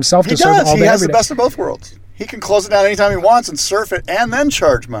had it for himself to serve all day, every day. He has the best of both worlds. He can close it down anytime he wants and surf it and then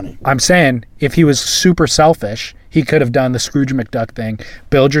charge money. I'm saying if he was super selfish, he could have done the Scrooge McDuck thing.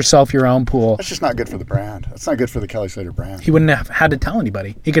 Build yourself your own pool. That's just not good for the brand. That's not good for the Kelly Slater brand. He wouldn't have had to tell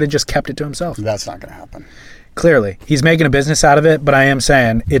anybody. He could have just kept it to himself. That's not going to happen. Clearly. He's making a business out of it, but I am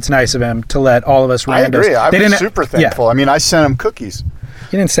saying it's nice of him to let all of us randos. I agree. I'm super thankful. Yeah. I mean, I sent him cookies.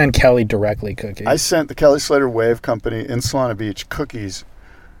 You didn't send Kelly directly cookies. I sent the Kelly Slater Wave Company in Solana Beach cookies,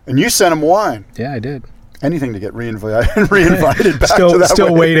 and you sent him wine. Yeah, I did. Anything to get reinvited back to that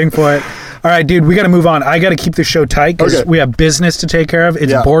Still waiting for it. All right, dude, we got to move on. I got to keep the show tight because we have business to take care of.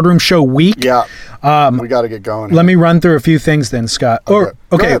 It's Boardroom Show week. Yeah, we got to get going. Let me run through a few things then, Scott.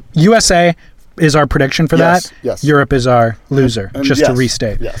 Okay, USA is our prediction for that. Yes. Europe is our loser, just to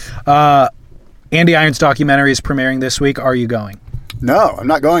restate. Yes. Andy Irons documentary is premiering this week. Are you going? No, I'm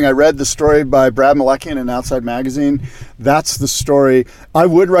not going. I read the story by Brad Malekian in Outside Magazine. That's the story. I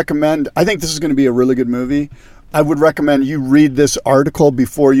would recommend, I think this is going to be a really good movie. I would recommend you read this article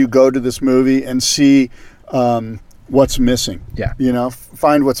before you go to this movie and see what's missing. Yeah. You know,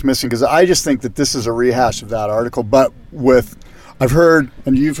 find what's missing. Because I just think that this is a rehash of that article. But I've heard,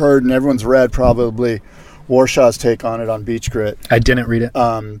 and you've heard, and everyone's read probably Warshaw's take on it on Beach Grit. I didn't read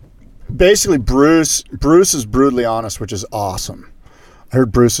it. Basically, Bruce is brutally honest, which is awesome. I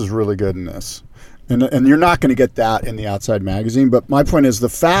heard Bruce is really good in this. And you're not going to get that in the Outside Magazine. But my point is the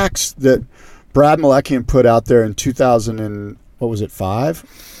facts that Brad Malekian put out there in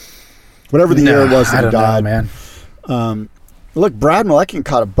 2005? Whatever the year it was that he died. Know, man. Look, Brad Malekian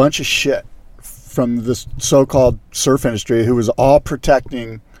caught a bunch of shit from this so-called surf industry who was all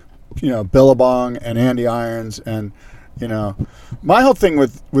protecting, Billabong and Andy Irons and... my whole thing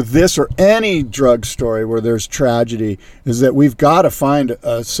with this or any drug story where there's tragedy is that we've got to find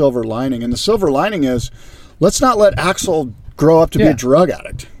a silver lining. And the silver lining is let's not let Axel grow up to be a drug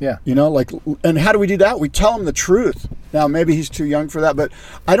addict. Yeah. And how do we do that? We tell him the truth. Now, maybe he's too young for that, but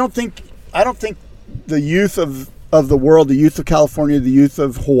I don't think the youth of the world, the youth of California, the youth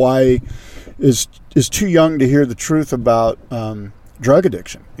of Hawaii is too young to hear the truth about drug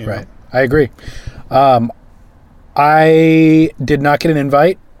addiction. Right. I agree. I did not get an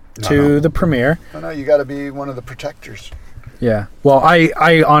invite to the premiere. No, you got to be one of the protectors. Yeah. Well,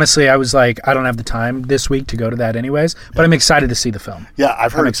 I honestly, I was like, I don't have the time this week to go to that anyways, but I'm excited to see the film. Yeah,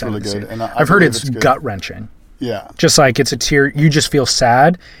 I've heard it's really good. And I've heard it's gut-wrenching. Yeah. Just like it's a tear, you just feel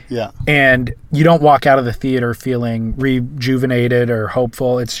sad. Yeah. And you don't walk out of the theater feeling rejuvenated or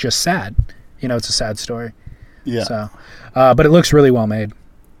hopeful. It's just sad. It's a sad story. Yeah. So, but it looks really well made.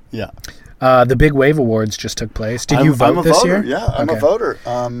 Yeah. The Big Wave Awards just took place. Did you vote this year? Yeah, I'm a voter.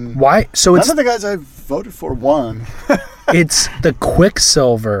 Why? So none of the guys I voted for won. It's the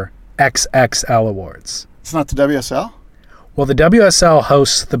Quicksilver XXL Awards. It's not the WSL? Well, the WSL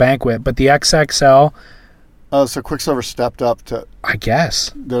hosts the banquet, but the XXL... Oh, so Quicksilver stepped up to... I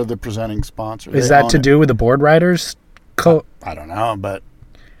guess. They're the presenting sponsor. Is that to do with the board riders? I don't know, but...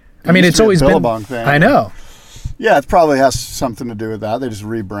 I mean, it's always been... Billabong thing. I know. Yeah, it probably has something to do with that. They just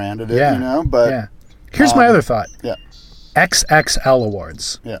rebranded it, but... Here's my other thought. Yeah. XXL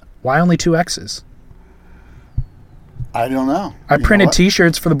Awards. Yeah. Why only 2 X's? I don't know. I printed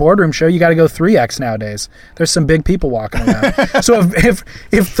T-shirts for the Boardroom Show. You got to go 3X nowadays. There's some big people walking around. So if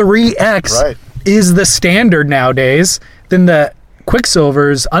 3X is the standard nowadays, then the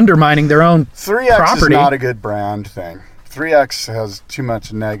Quicksilver's undermining their own 3X property. is not a good brand thing. 3X has too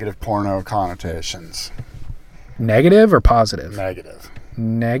much negative porno connotations. Negative or positive?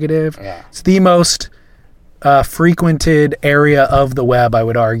 Negative. Yeah. It's the most frequented area of the web, I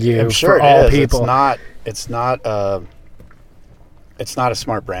would argue, I'm sure for all it is. people. It's not a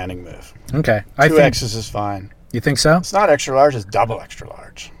smart branding move. Okay. 2X's is fine. You think so? It's not extra large, it's double extra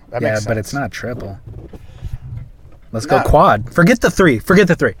large. That makes sense. But it's not triple. Let's go quad. Forget the 3.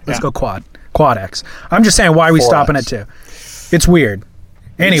 Let's go quad. Quad X. I'm just saying, why are we 4X. stopping at 2? It's weird.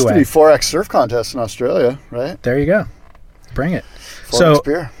 Anyway. It used to be 4X surf contest in Australia, right? There you go. Bring it. 4X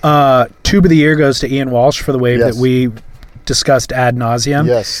beer. Tube of the year goes to Ian Walsh for the wave that we discussed ad nauseum.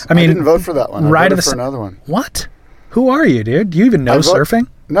 Yes. I mean, didn't vote for that one. I voted for another one. What? Who are you, dude? Do you even know surfing?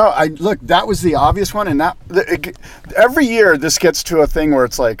 No, look, that was the obvious one, and every year this gets to a thing where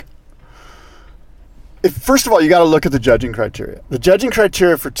it's like, first of all, you got to look at the judging criteria. The judging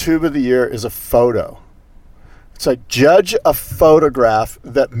criteria for Tube of the Year is a photo. It's like, judge a photograph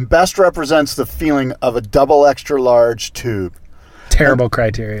that best represents the feeling of a double extra large tube. Terrible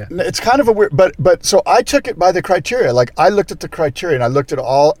criteria. It's kind of a weird, but so I took it by the criteria. Like, I looked at the criteria and I looked at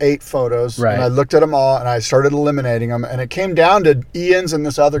all 8 photos, right. And I looked at them all and I started eliminating them, and it came down to Ian's and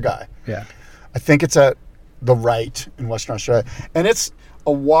this other guy. Yeah. I think it's at the right in Western Australia, and it's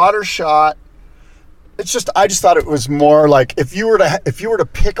a water shot. It's just, I just thought it was more like if you were to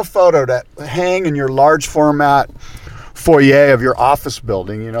pick a photo to hang in your large format foyer of your office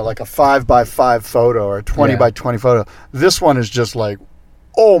building, you know, like a 5x5 photo or a 20x20 photo. This one is just like,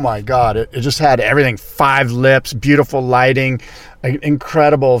 oh my God! It just had everything: 5 lips, beautiful lighting,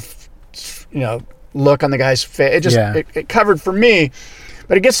 incredible, look on the guy's face. It just it covered for me.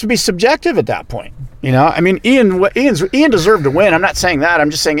 But it gets to be subjective at that point, you know. I mean, Ian deserved to win. I'm not saying that. I'm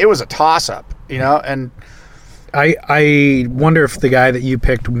just saying it was a toss-up, you know. And I wonder if the guy that you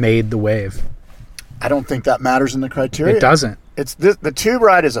picked made the wave. I don't think that matters in the criteria. It doesn't. It's the tube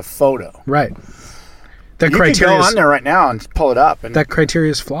ride is a photo, right? You can go on there right now and pull it up. And that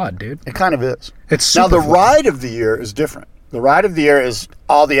criteria is flawed, dude. It kind of is. It's super now the flawed. ride of the year is different. The ride of the year is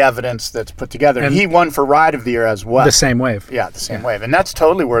all the evidence that's put together. And he won for ride of the year as well. The same wave. Yeah, the same wave. And that's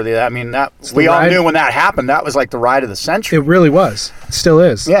totally worthy. I mean, we all knew when that happened, that was like the ride of the century. It really was. It still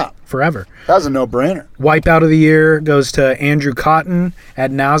is. Yeah. Forever. That was a no-brainer. Wipeout of the year goes to Andrew Cotton at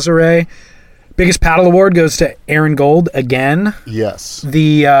Nazare. Biggest paddle award goes to Aaron Gold again. Yes.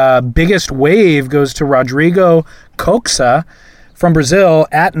 The biggest wave goes to Rodrigo Coxa from Brazil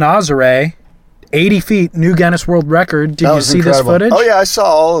at Nazare. 80 feet, new Guinness World Record. Did you see incredible. this footage? Oh yeah, I saw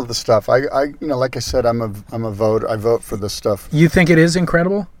all of the stuff. I like I said, I'm a voter. I vote for this stuff. You think it is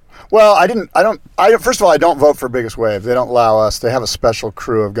incredible? Well, first of all, I don't vote for Biggest Wave. They don't allow us. They have a special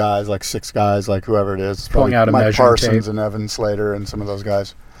crew of guys, like 6 guys, like whoever it is. It's pulling out a Mike measuring Parsons tape. And Evan Slater and some of those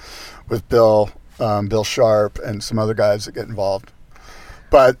guys, with Bill Sharp and some other guys that get involved.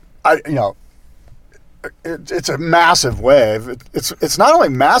 But it's a massive wave. It's not only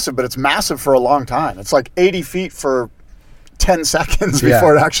massive, but it's massive for a long time. It's like 80 feet for 10 seconds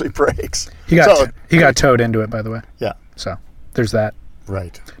before it actually breaks. He got towed into it, by the way. Yeah. So there's that.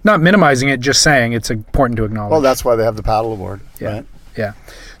 Right. Not minimizing it, just saying it's important to acknowledge. Well, that's why they have the paddle award. Yeah. Right? Yeah.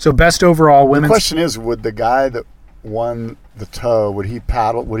 So best overall women's. The question is, would the guy that won the tow, would he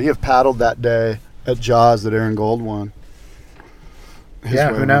have paddled that day at Jaws that Aaron Gold won?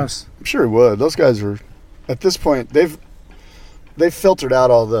 Who knows? I'm sure he would. Those guys are, at this point, they've filtered out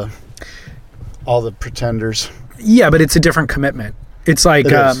all the pretenders. Yeah, but it's a different commitment. It's like,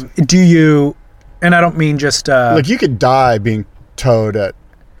 It is. And I don't mean just like you could die being towed at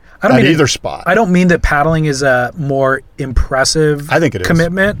either spot. I don't mean that paddling is a more impressive I think it is.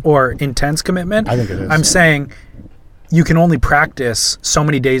 commitment or intense commitment. I think it is. I'm saying you can only practice so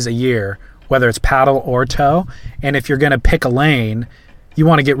many days a year, whether it's paddle or tow. And if you're going to pick a lane, you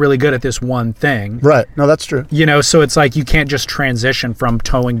want to get really good at this one thing. Right. No, that's true. So it's like you can't just transition from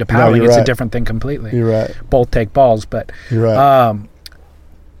towing to paddling. It's a different thing completely. You're right. Both take balls, but you're right.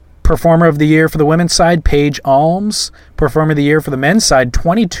 Performer of the year for the women's side, Paige Alms. Performer of the year for the men's side,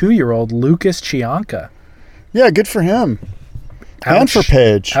 22-year-old Lucas Chianca. Yeah, good for him. And for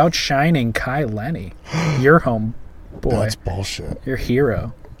Paige. Outshining Kai Lenny. Your home boy. That's bullshit. Your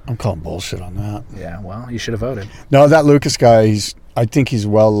hero. I'm calling bullshit on that. Yeah, well, you should have voted. No, that Lucas guy, I think he's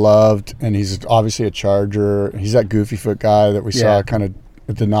well loved, and he's obviously a Charger. He's that goofy foot guy that we saw kind of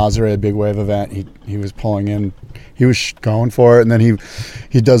at the Nazare Big Wave event. He was pulling in. He was going for it, and then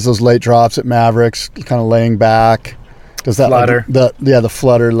he does those late drops at Mavericks, kind of laying back. Does that flutter? The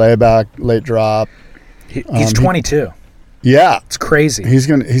flutter, layback, late drop. He's 22. It's crazy.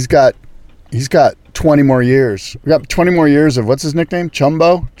 He's got 20 more years. We got 20 more years of what's his nickname?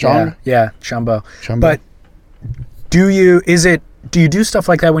 Chumbo? Yeah, Chumbo. Chumbo. But Do you do stuff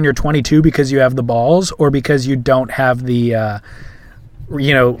like that when you're 22 because you have the balls, or because you don't have the,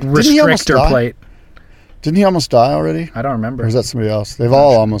 restrictor plate? Didn't he almost die already? I don't remember. Or is that somebody else? They've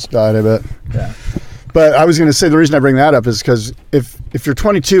all almost died, I bet. Yeah. But I was going to say, the reason I bring that up is because if you're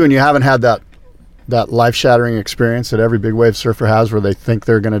 22 and you haven't had that life-shattering experience that every big wave surfer has, where they think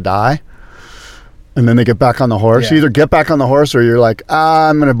they're going to die, and then they get back on the horse. Yeah. You either get back on the horse, or you're like,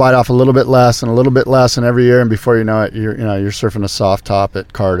 I'm going to bite off a little bit less and a little bit less, and every year, and before you know it, you're surfing a soft top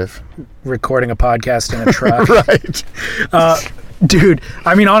at Cardiff, recording a podcast in a truck. Right. Dude,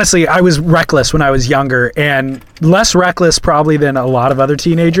 I mean, honestly, I was reckless when I was younger, and less reckless probably than a lot of other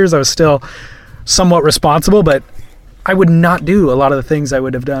teenagers. I was still somewhat responsible, but I would not do a lot of the things I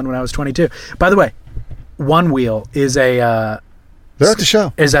would have done when I was 22. By the way, One Wheel is they're at the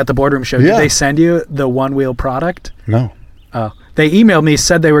show. Is at the Boardroom Show. Yeah. Did they send you the One Wheel product? No. Oh. They emailed me,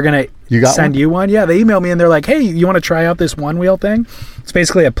 said they were going to send you one. Yeah, they emailed me and they're like, hey, you want to try out this One Wheel thing? It's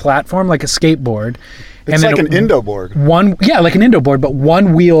basically a platform like a skateboard. It's like an Indo board. Like an Indo board, but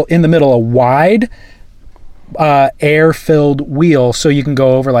one wheel in the middle, a wide air-filled wheel, so you can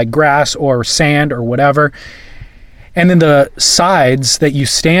go over like grass or sand or whatever. And then the sides that you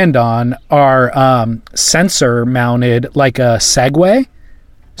stand on are sensor mounted like a Segway.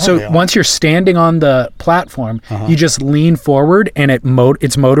 So once you're standing on the platform, you just lean forward and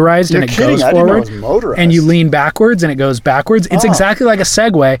it's motorized. You're and it kidding. goes I didn't know forward. it was motorized. And you lean backwards and it goes backwards. It's exactly like a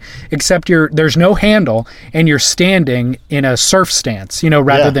Segway, except there's no handle and you're standing in a surf stance,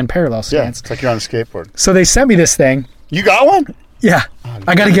 rather than parallel stance. Yeah, it's like you're on a skateboard. So they sent me this thing. You got one? Yeah.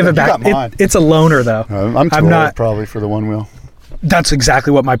 I got to give it back. got mine. It's a loaner though. I'm too old probably for the One Wheel. That's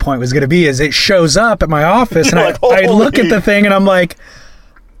exactly what my point was going to be, is it shows up at my office and like, I look at the thing and I'm like,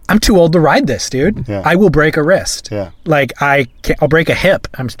 I'm too old to ride this, dude. Yeah. I will break a wrist. Yeah. Like I'll break a hip.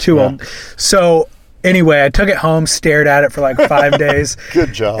 I'm too old. So anyway, I took it home, stared at it for like 5 days.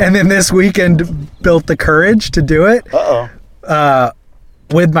 Good job. And then this weekend built the courage to do it.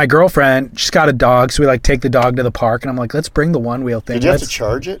 With my girlfriend. She's got a dog, so we like take the dog to the park and I'm like, let's bring the One Wheel thing. Did you have to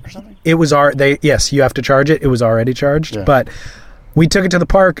charge it or something? It was yes, you have to charge it. It was already charged, but we took it to the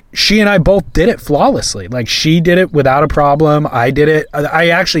park. She and I both did it flawlessly. Like, she did it without a problem. I did it. I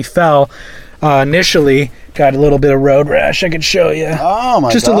actually fell initially. Got a little bit of road rash. I could show you. Oh, my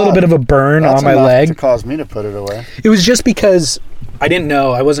God. Just a little bit of a burn on my leg. To cause me to put it away. It was just because I didn't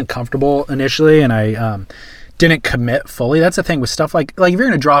know. I wasn't comfortable initially, and I didn't commit fully. That's the thing with stuff like if you're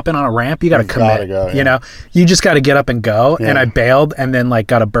going to drop in on a ramp, you got to commit. You just got to get up and go. Yeah. And I bailed and then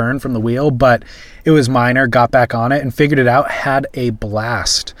got a burn from the wheel, but it was minor. Got back on it and figured it out. Had a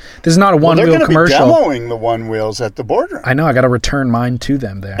blast. This is not a One Wheel commercial. They're going to be demoing the One Wheels at the Boardroom. I know. I got to return mine to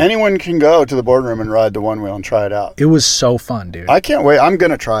them there. Anyone can go to the Boardroom and ride the One Wheel and try it out. It was so fun, dude. I can't wait. I'm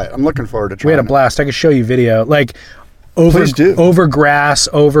going to try it. I'm looking forward to trying it. We had a blast. I could show you video. Over grass,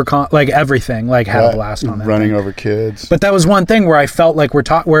 over everything, had a blast on that. Running over kids. But that was one thing where I felt like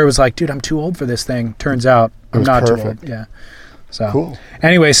where it was like, dude, I'm too old for this thing. Turns out I'm not perfect. too old. Yeah. So cool.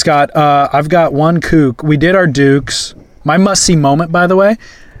 Anyway, Scott, I've got one kook. We did our Dukes. My must-see moment, by the way.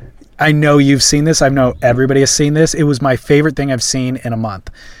 I know you've seen this. I know everybody has seen this. It was my favorite thing I've seen in a month.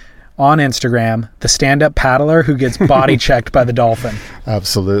 On Instagram, the stand-up paddler who gets body checked by the dolphin.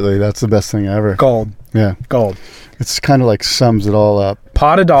 Absolutely. That's the best thing ever. Gold. Yeah. Gold. It's kind of sums it all up.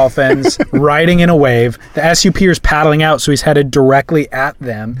 Pod of dolphins riding in a wave. The SUPer's paddling out, so he's headed directly at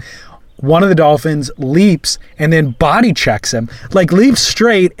them. One of the dolphins leaps and then body checks him. Leaps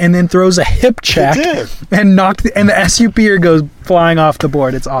straight and then throws a hip check and and the SUPer goes flying off the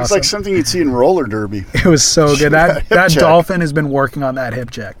board. It's awesome. It's like something you'd see in roller derby. It was so good. That dolphin has been working on that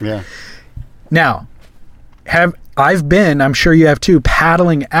hip check. Yeah. Now, I've been, I'm sure you have too,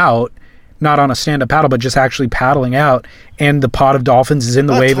 paddling out, not on a stand-up paddle, but just actually paddling out, and the pod of dolphins is in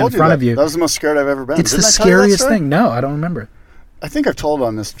the wave in front of you. That was the most scared I've ever been. It's the scariest thing. No, I don't remember. I think I've told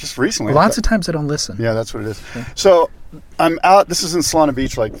on this just recently. Lots of times I don't listen. Yeah, that's what it is. Yeah. So I'm out. This is in Solana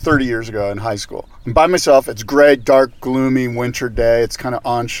Beach 30 years ago in high school. I'm by myself. It's gray, dark, gloomy winter day. It's kind of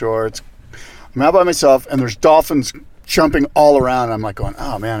onshore. I'm out by myself, and there's dolphins jumping all around. And I'm going,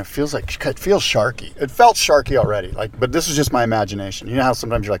 oh man, it feels sharky. It felt sharky already. But this is just my imagination. You know how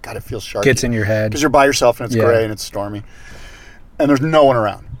sometimes you're like, God, it feels sharky. Gets in your head. Because you're by yourself and it's gray and it's stormy. And there's no one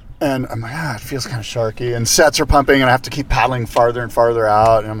around. And I'm like, it feels kind of sharky. And sets are pumping, and I have to keep paddling farther and farther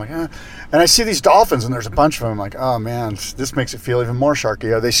out. And I'm like, And I see these dolphins, and there's a bunch of them. I'm like, oh, man, this makes it feel even more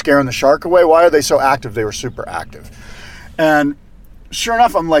sharky. Are they scaring the shark away? Why are they so active? They were super active. And sure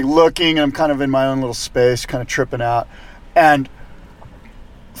enough, I'm looking, and I'm kind of in my own little space, kind of tripping out. And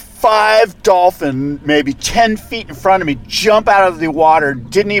 5 dolphin, maybe 10 feet in front of me, jump out of the water.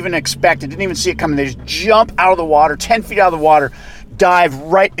 Didn't even expect it. Didn't even see it coming. They just jump out of the water, 10 feet out of the water, dive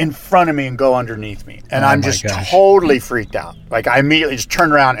right in front of me and go underneath me. And I'm just totally freaked out. Like, I immediately just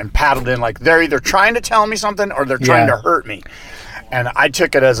turned around and paddled in. Like, they're either trying to tell me something or they're trying to hurt me. And I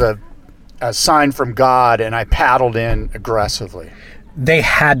took it as a sign from God, and I paddled in aggressively. They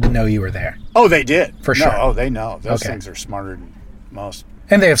had to know you were there. Oh, they did. For sure. Oh, they know. Those things are smarter than most.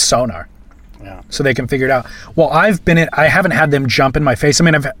 And they have sonar. Yeah. So they can figure it out. Well, I haven't had them jump in my face. I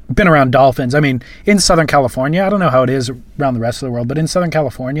mean, I've been around dolphins. I mean, in Southern California, I don't know how it is around the rest of the world, but in Southern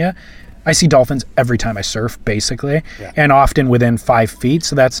California, I see dolphins every time I surf, basically, and often within 5 feet.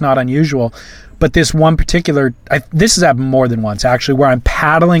 So that's not unusual. But this one particular, this has happened more than once, actually, where I'm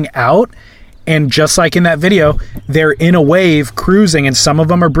paddling out. And just like in that video, they're in a wave cruising, and some of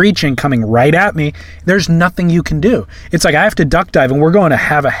them are breaching, coming right at me. There's nothing you can do. It's like I have to duck dive, and we're going to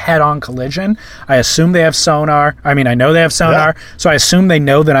have a head-on collision. I assume they have sonar. I mean, I know they have sonar, so I assume they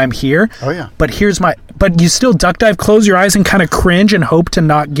know that I'm here. Oh, yeah. But you still duck dive, close your eyes, and kind of cringe and hope to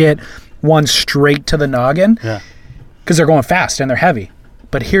not get one straight to the noggin. Yeah. Because they're going fast, and they're heavy.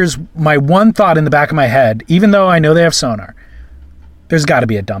 But here's my one thought in the back of my head, even though I know they have sonar. There's got to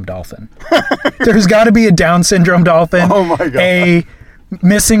be a dumb dolphin. There's got to be a Down syndrome dolphin. Oh, my God. A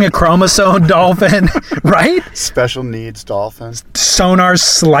missing a chromosome dolphin, right? Special needs dolphins. Sonar's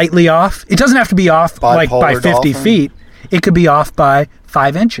slightly off. It doesn't have to be off by 50 dolphin. feet. It could be off by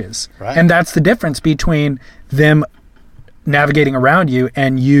 5 inches. Right. And that's the difference between them navigating around you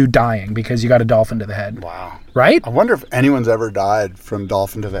and you dying because you got a dolphin to the head. Wow. Right? I wonder if anyone's ever died from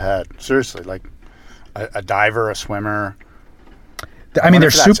dolphin to the head. Seriously, like a diver, a swimmer. I mean,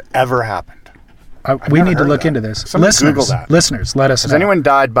 if that's ever happened. We need to look into this. Somebody Google that. Listeners, let us know. Has anyone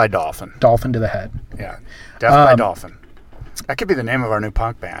died by dolphin? Dolphin to the head. Yeah. Death by dolphin. That could be the name of our new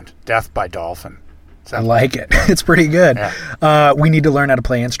punk band. Death by dolphin. I like it. It's pretty good. Yeah. We need to learn how to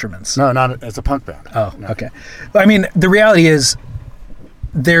play instruments. No, it's a punk band. Oh, no. Okay. I mean, the reality is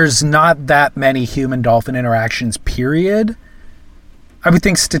there's not that many human-dolphin interactions, period. I would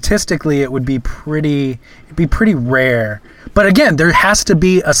think statistically it'd be pretty rare. But again, there has to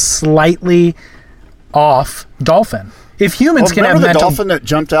be a slightly off dolphin. If humans can have remember the mental... dolphin that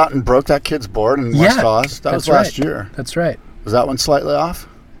jumped out and broke that kid's board in West Oz? That was last year. That's right. Was that one slightly off?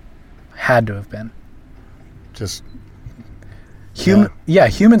 Had to have been. Just...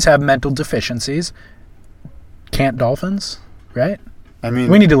 humans have mental deficiencies. Can't dolphins, right? I mean,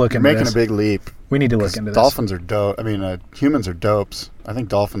 we need to look into making this. A big leap. We need to look into this. Dolphins are dope. I mean, humans are dopes. I think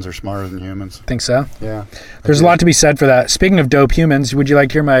dolphins are smarter than humans. Think so? Yeah. There's a lot to be said for that. Speaking of dope humans, would you like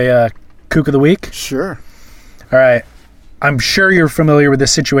to hear my kook of the week? Sure. All right. I'm sure you're familiar with the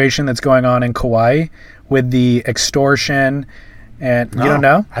situation that's going on in Kauai with the extortion, and you don't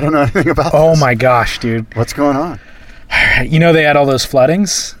know? I don't know anything about Oh this. my gosh, dude. What's going on? You know they had all those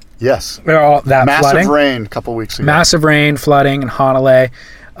floodings? Yes. All that Massive flooding? rain a couple weeks ago. Massive rain, flooding in Honolulu.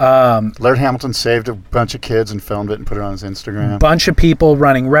 Laird Hamilton saved a bunch of kids and filmed it and put it on his Instagram. Bunch of people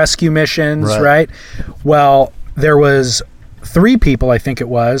running rescue missions, right? Well, there was 3 people, I think it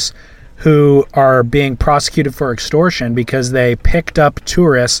was, who are being prosecuted for extortion because they picked up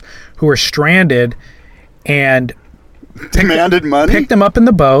tourists who were stranded and demanded money? Picked them up in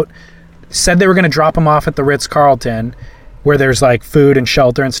the boat, said they were going to drop them off at the Ritz-Carlton where there's like food and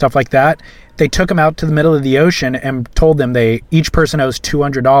shelter and stuff like that. They took them out to the middle of the ocean and told them each person owes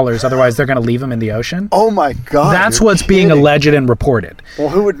 $200, otherwise they're going to leave them in the ocean. Oh my God. That's what's being alleged and reported. Well,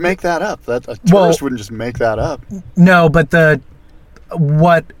 who would make that up? A tourist wouldn't just make that up. No, but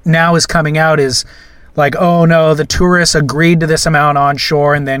what now is coming out is like, oh no, the tourists agreed to this amount on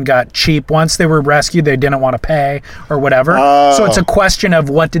shore and then got cheap. Once they were rescued, they didn't want to pay or whatever. So it's a question of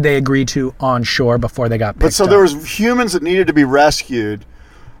what did they agree to on shore before they got picked up. But so there was humans that needed to be rescued,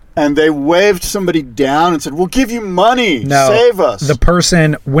 and they waved somebody down and said, we'll give you money, save us. The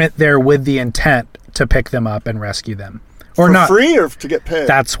person went there with the intent to pick them up and rescue them. Or For not free or to get paid?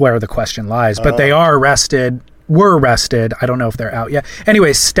 That's where the question lies. But they were arrested. I don't know if they're out yet.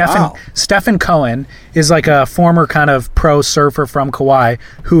 Anyway, Stephen Cohen is like a former kind of pro surfer from Kauai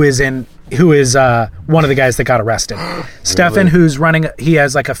who is one of the guys that got arrested. Stephen, who's he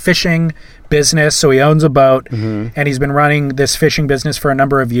has like a fishing business, so he owns a boat, and he's been running this fishing business for a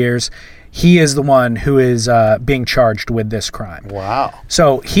number of years. He is the one who is being charged with this crime. Wow.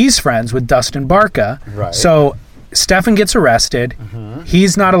 So he's friends with Dustin Barca. Right. So Stephen gets arrested.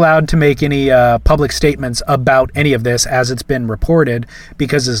 He's not allowed to make any public statements about any of this as it's been reported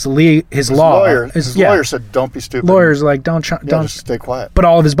because his lawyer said don't be stupid. Lawyer's like don't just stay quiet. But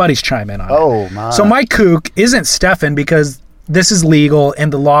all of his buddies chime in on it. Oh my. So my kook isn't Stephen because this is legal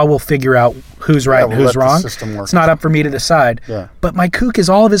and the law will figure out who's right and we'll who's let the wrong. system work. It's not up for me to decide. Yeah. But my kook is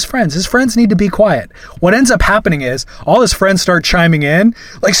all of his friends. His friends need to be quiet. What ends up happening is all his friends start chiming in,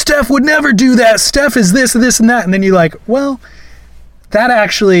 like, Steph would never do that. Steph is this and this and that. And then you're like, well, that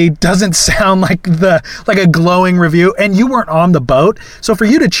actually doesn't sound like a glowing review, and you weren't on the boat. So for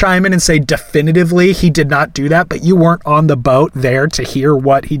you to chime in and say definitively he did not do that, but you weren't on the boat there to hear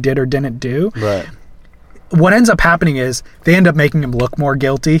what he did or didn't do. Right. What ends up happening is they end up making him look more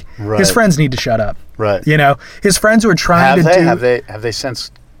guilty. Right. His friends need to shut up. Right. You know, his friends who are trying Have they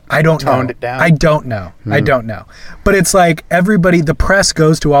since I don't toned know. it down? I don't know. I don't know. But it's like everybody, the press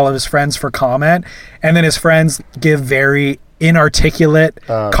goes to all of his friends for comment, and then his friends give very inarticulate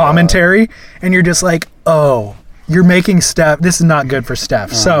commentary, and you're just like, oh, you're making Steph. This is not good for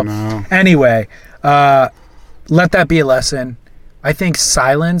Steph. Anyway, let that be a lesson. I think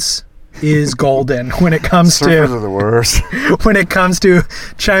silence is golden when it comes Surfers to are the worst. when it comes to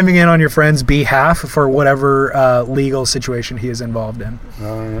chiming in on your friend's behalf for whatever legal situation he is involved in.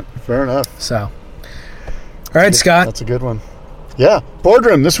 Fair enough. So, all right, Scott. That's a good one. Yeah,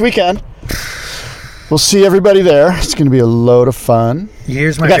 Boardroom this weekend. We'll see everybody there. It's going to be a load of fun.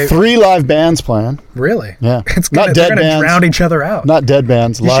 Here's my We got favorite. 3 live bands playing. Really? Yeah. It's gonna, Not they're dead gonna bands. drown each other out. Not dead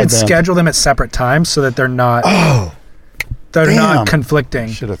bands, You live should bands. schedule them at separate times so that they're not. They're damn. not conflicting,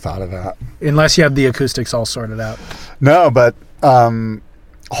 Should have thought of that. unless you have the acoustics all sorted out. No, but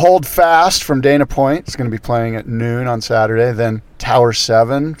Hold Fast from Dana Point is going to be playing at noon on Saturday. Then Tower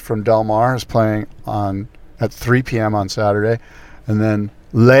 7 from Del Mar is playing at 3 p.m. on Saturday. And then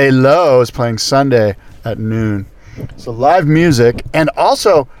Lay Low is playing Sunday at noon. So live music. And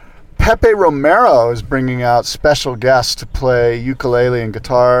also, Pepe Romero is bringing out special guests to play ukulele and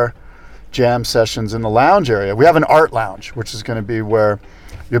guitar jam sessions in the lounge area. We have an art lounge, which is going to be where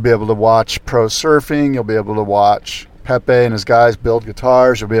you'll be able to watch pro surfing. You'll be able to watch Pepe and his guys build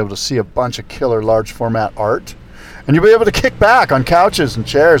guitars. You'll be able to see a bunch of killer large format art. And you'll be able to kick back on couches and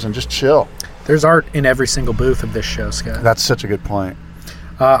chairs and just chill. There's art in every single booth of this show, Scott. That's such a good point.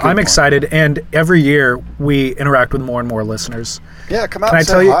 I'm excited, and every year we interact with more and more listeners. Yeah, come out Can I and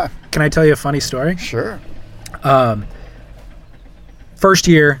say tell you? hi. Can I tell you a funny story? Sure. First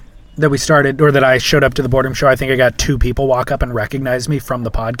year that we started, or that I showed up to the Boardroom Show, I think I got 2 people walk up and recognize me from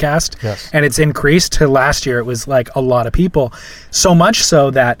the podcast. Yes. And it's increased to last year. It was like a lot of people. So much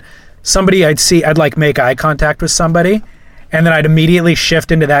so that somebody I'd like make eye contact with somebody, and then I'd immediately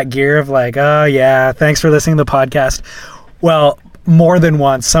shift into that gear of like, oh yeah, thanks for listening to the podcast. Well, more than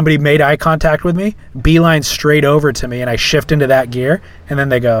once, somebody made eye contact with me, beeline straight over to me, and I shift into that gear, and then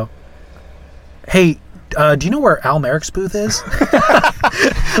they go, hey, do you know where Al Merrick's booth is?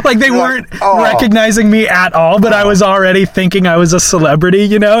 Like they weren't recognizing me at all, but I was already thinking I was a celebrity,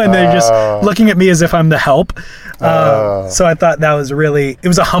 you know, and they're just looking at me as if I'm the help. So I thought that was it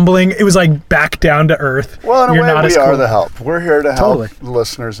was a humbling, it was like back down to earth. Well, in a You're way, not we as are cool. the help. We're here to help Totally.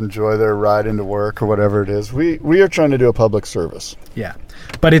 listeners enjoy their ride into work or whatever it is. We are trying to do a public service. Yeah.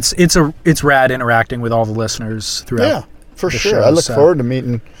 But it's rad interacting with all the listeners throughout. Yeah, for the sure. show, I look so forward to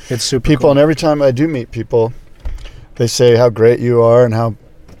meeting It's super people, cool. and every time I do meet people, they say how great you are and how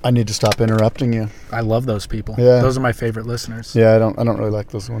I need to stop interrupting you. I love those people. Yeah. Those are my favorite listeners. Yeah, I don't really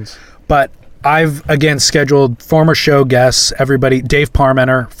like those ones. But I've, again, scheduled former show guests, everybody. Dave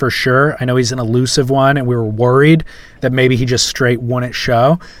Parmenter, for sure. I know he's an elusive one, and we were worried that maybe he just straight wouldn't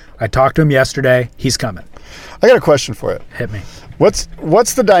show. I talked to him yesterday. He's coming. I got a question for you. Hit me.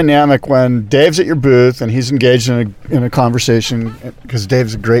 What's the dynamic when Dave's at your booth and he's engaged in a conversation, because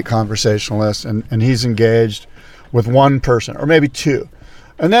Dave's a great conversationalist, and he's engaged with one person or maybe 2.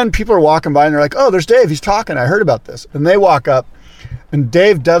 And then people are walking by and they're like, oh, there's Dave. He's talking. I heard about this. And they walk up and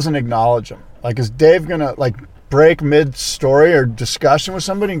Dave doesn't acknowledge them. Like, is Dave going to like break mid-story or discussion with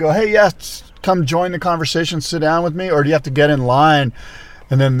somebody and go, hey, yes, come join the conversation, sit down with me? Or do you have to get in line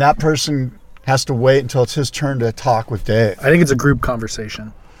and then that person has to wait until it's his turn to talk with Dave? I think it's a group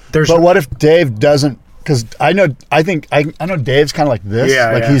conversation. But what if Dave doesn't? Because I know Dave's kind of like this.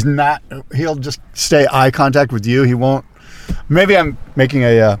 Yeah, like yeah. he's not. He'll just stay eye contact with you. He won't. Maybe I'm making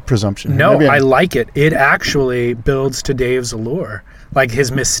a presumption. No, Maybe I like it. It actually builds to Dave's allure, like his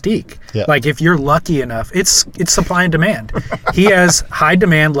mystique. Yeah. Like if you're lucky enough, it's supply and demand. He has high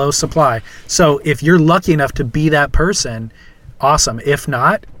demand, low supply. So if you're lucky enough to be that person, awesome. If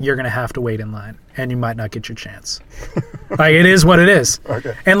not, you're going to have to wait in line and you might not get your chance. Like it is what it is.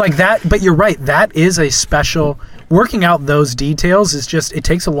 Okay. And like that, but you're right. That is a special, working out those details is just, it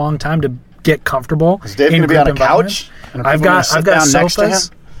takes a long time to get comfortable. Is Dave in going to be group on a environments. couch? And I've people are gonna got sit down next to him?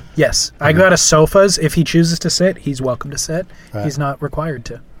 sofas. Yes, I got a sofas. If he chooses to sit, he's welcome to sit. Right. He's not required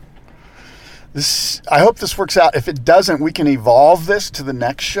to. I hope this works out. If it doesn't, we can evolve this to the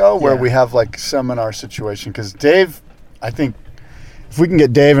next show where we have like seminar situation. Because Dave, I think if we can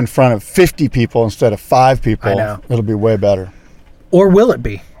get Dave in front of 50 people instead of 5 people, it'll be way better. Or will it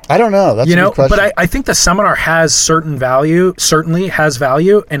be? I don't know. That's a good question. But I think the seminar has certainly has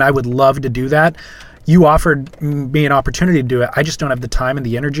value, and I would love to do that. You offered me an opportunity to do it. I just don't have the time and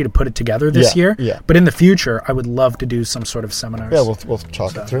the energy to put it together this year. Yeah. But in the future, I would love to do some sort of seminars. Yeah, we'll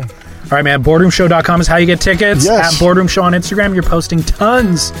talk it through. All right, man. BoardroomShow.com is how you get tickets. Yes. At Boardroom Show on Instagram, you're posting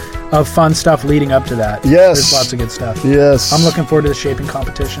tons of fun stuff leading up to that. Yes. There's lots of good stuff. Yes. I'm looking forward to the shaping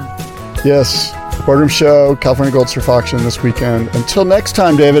competition. Yes. Boardroom Show, California Gold Surf Auction this weekend. Until next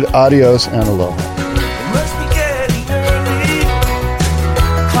time, David, adios and aloha.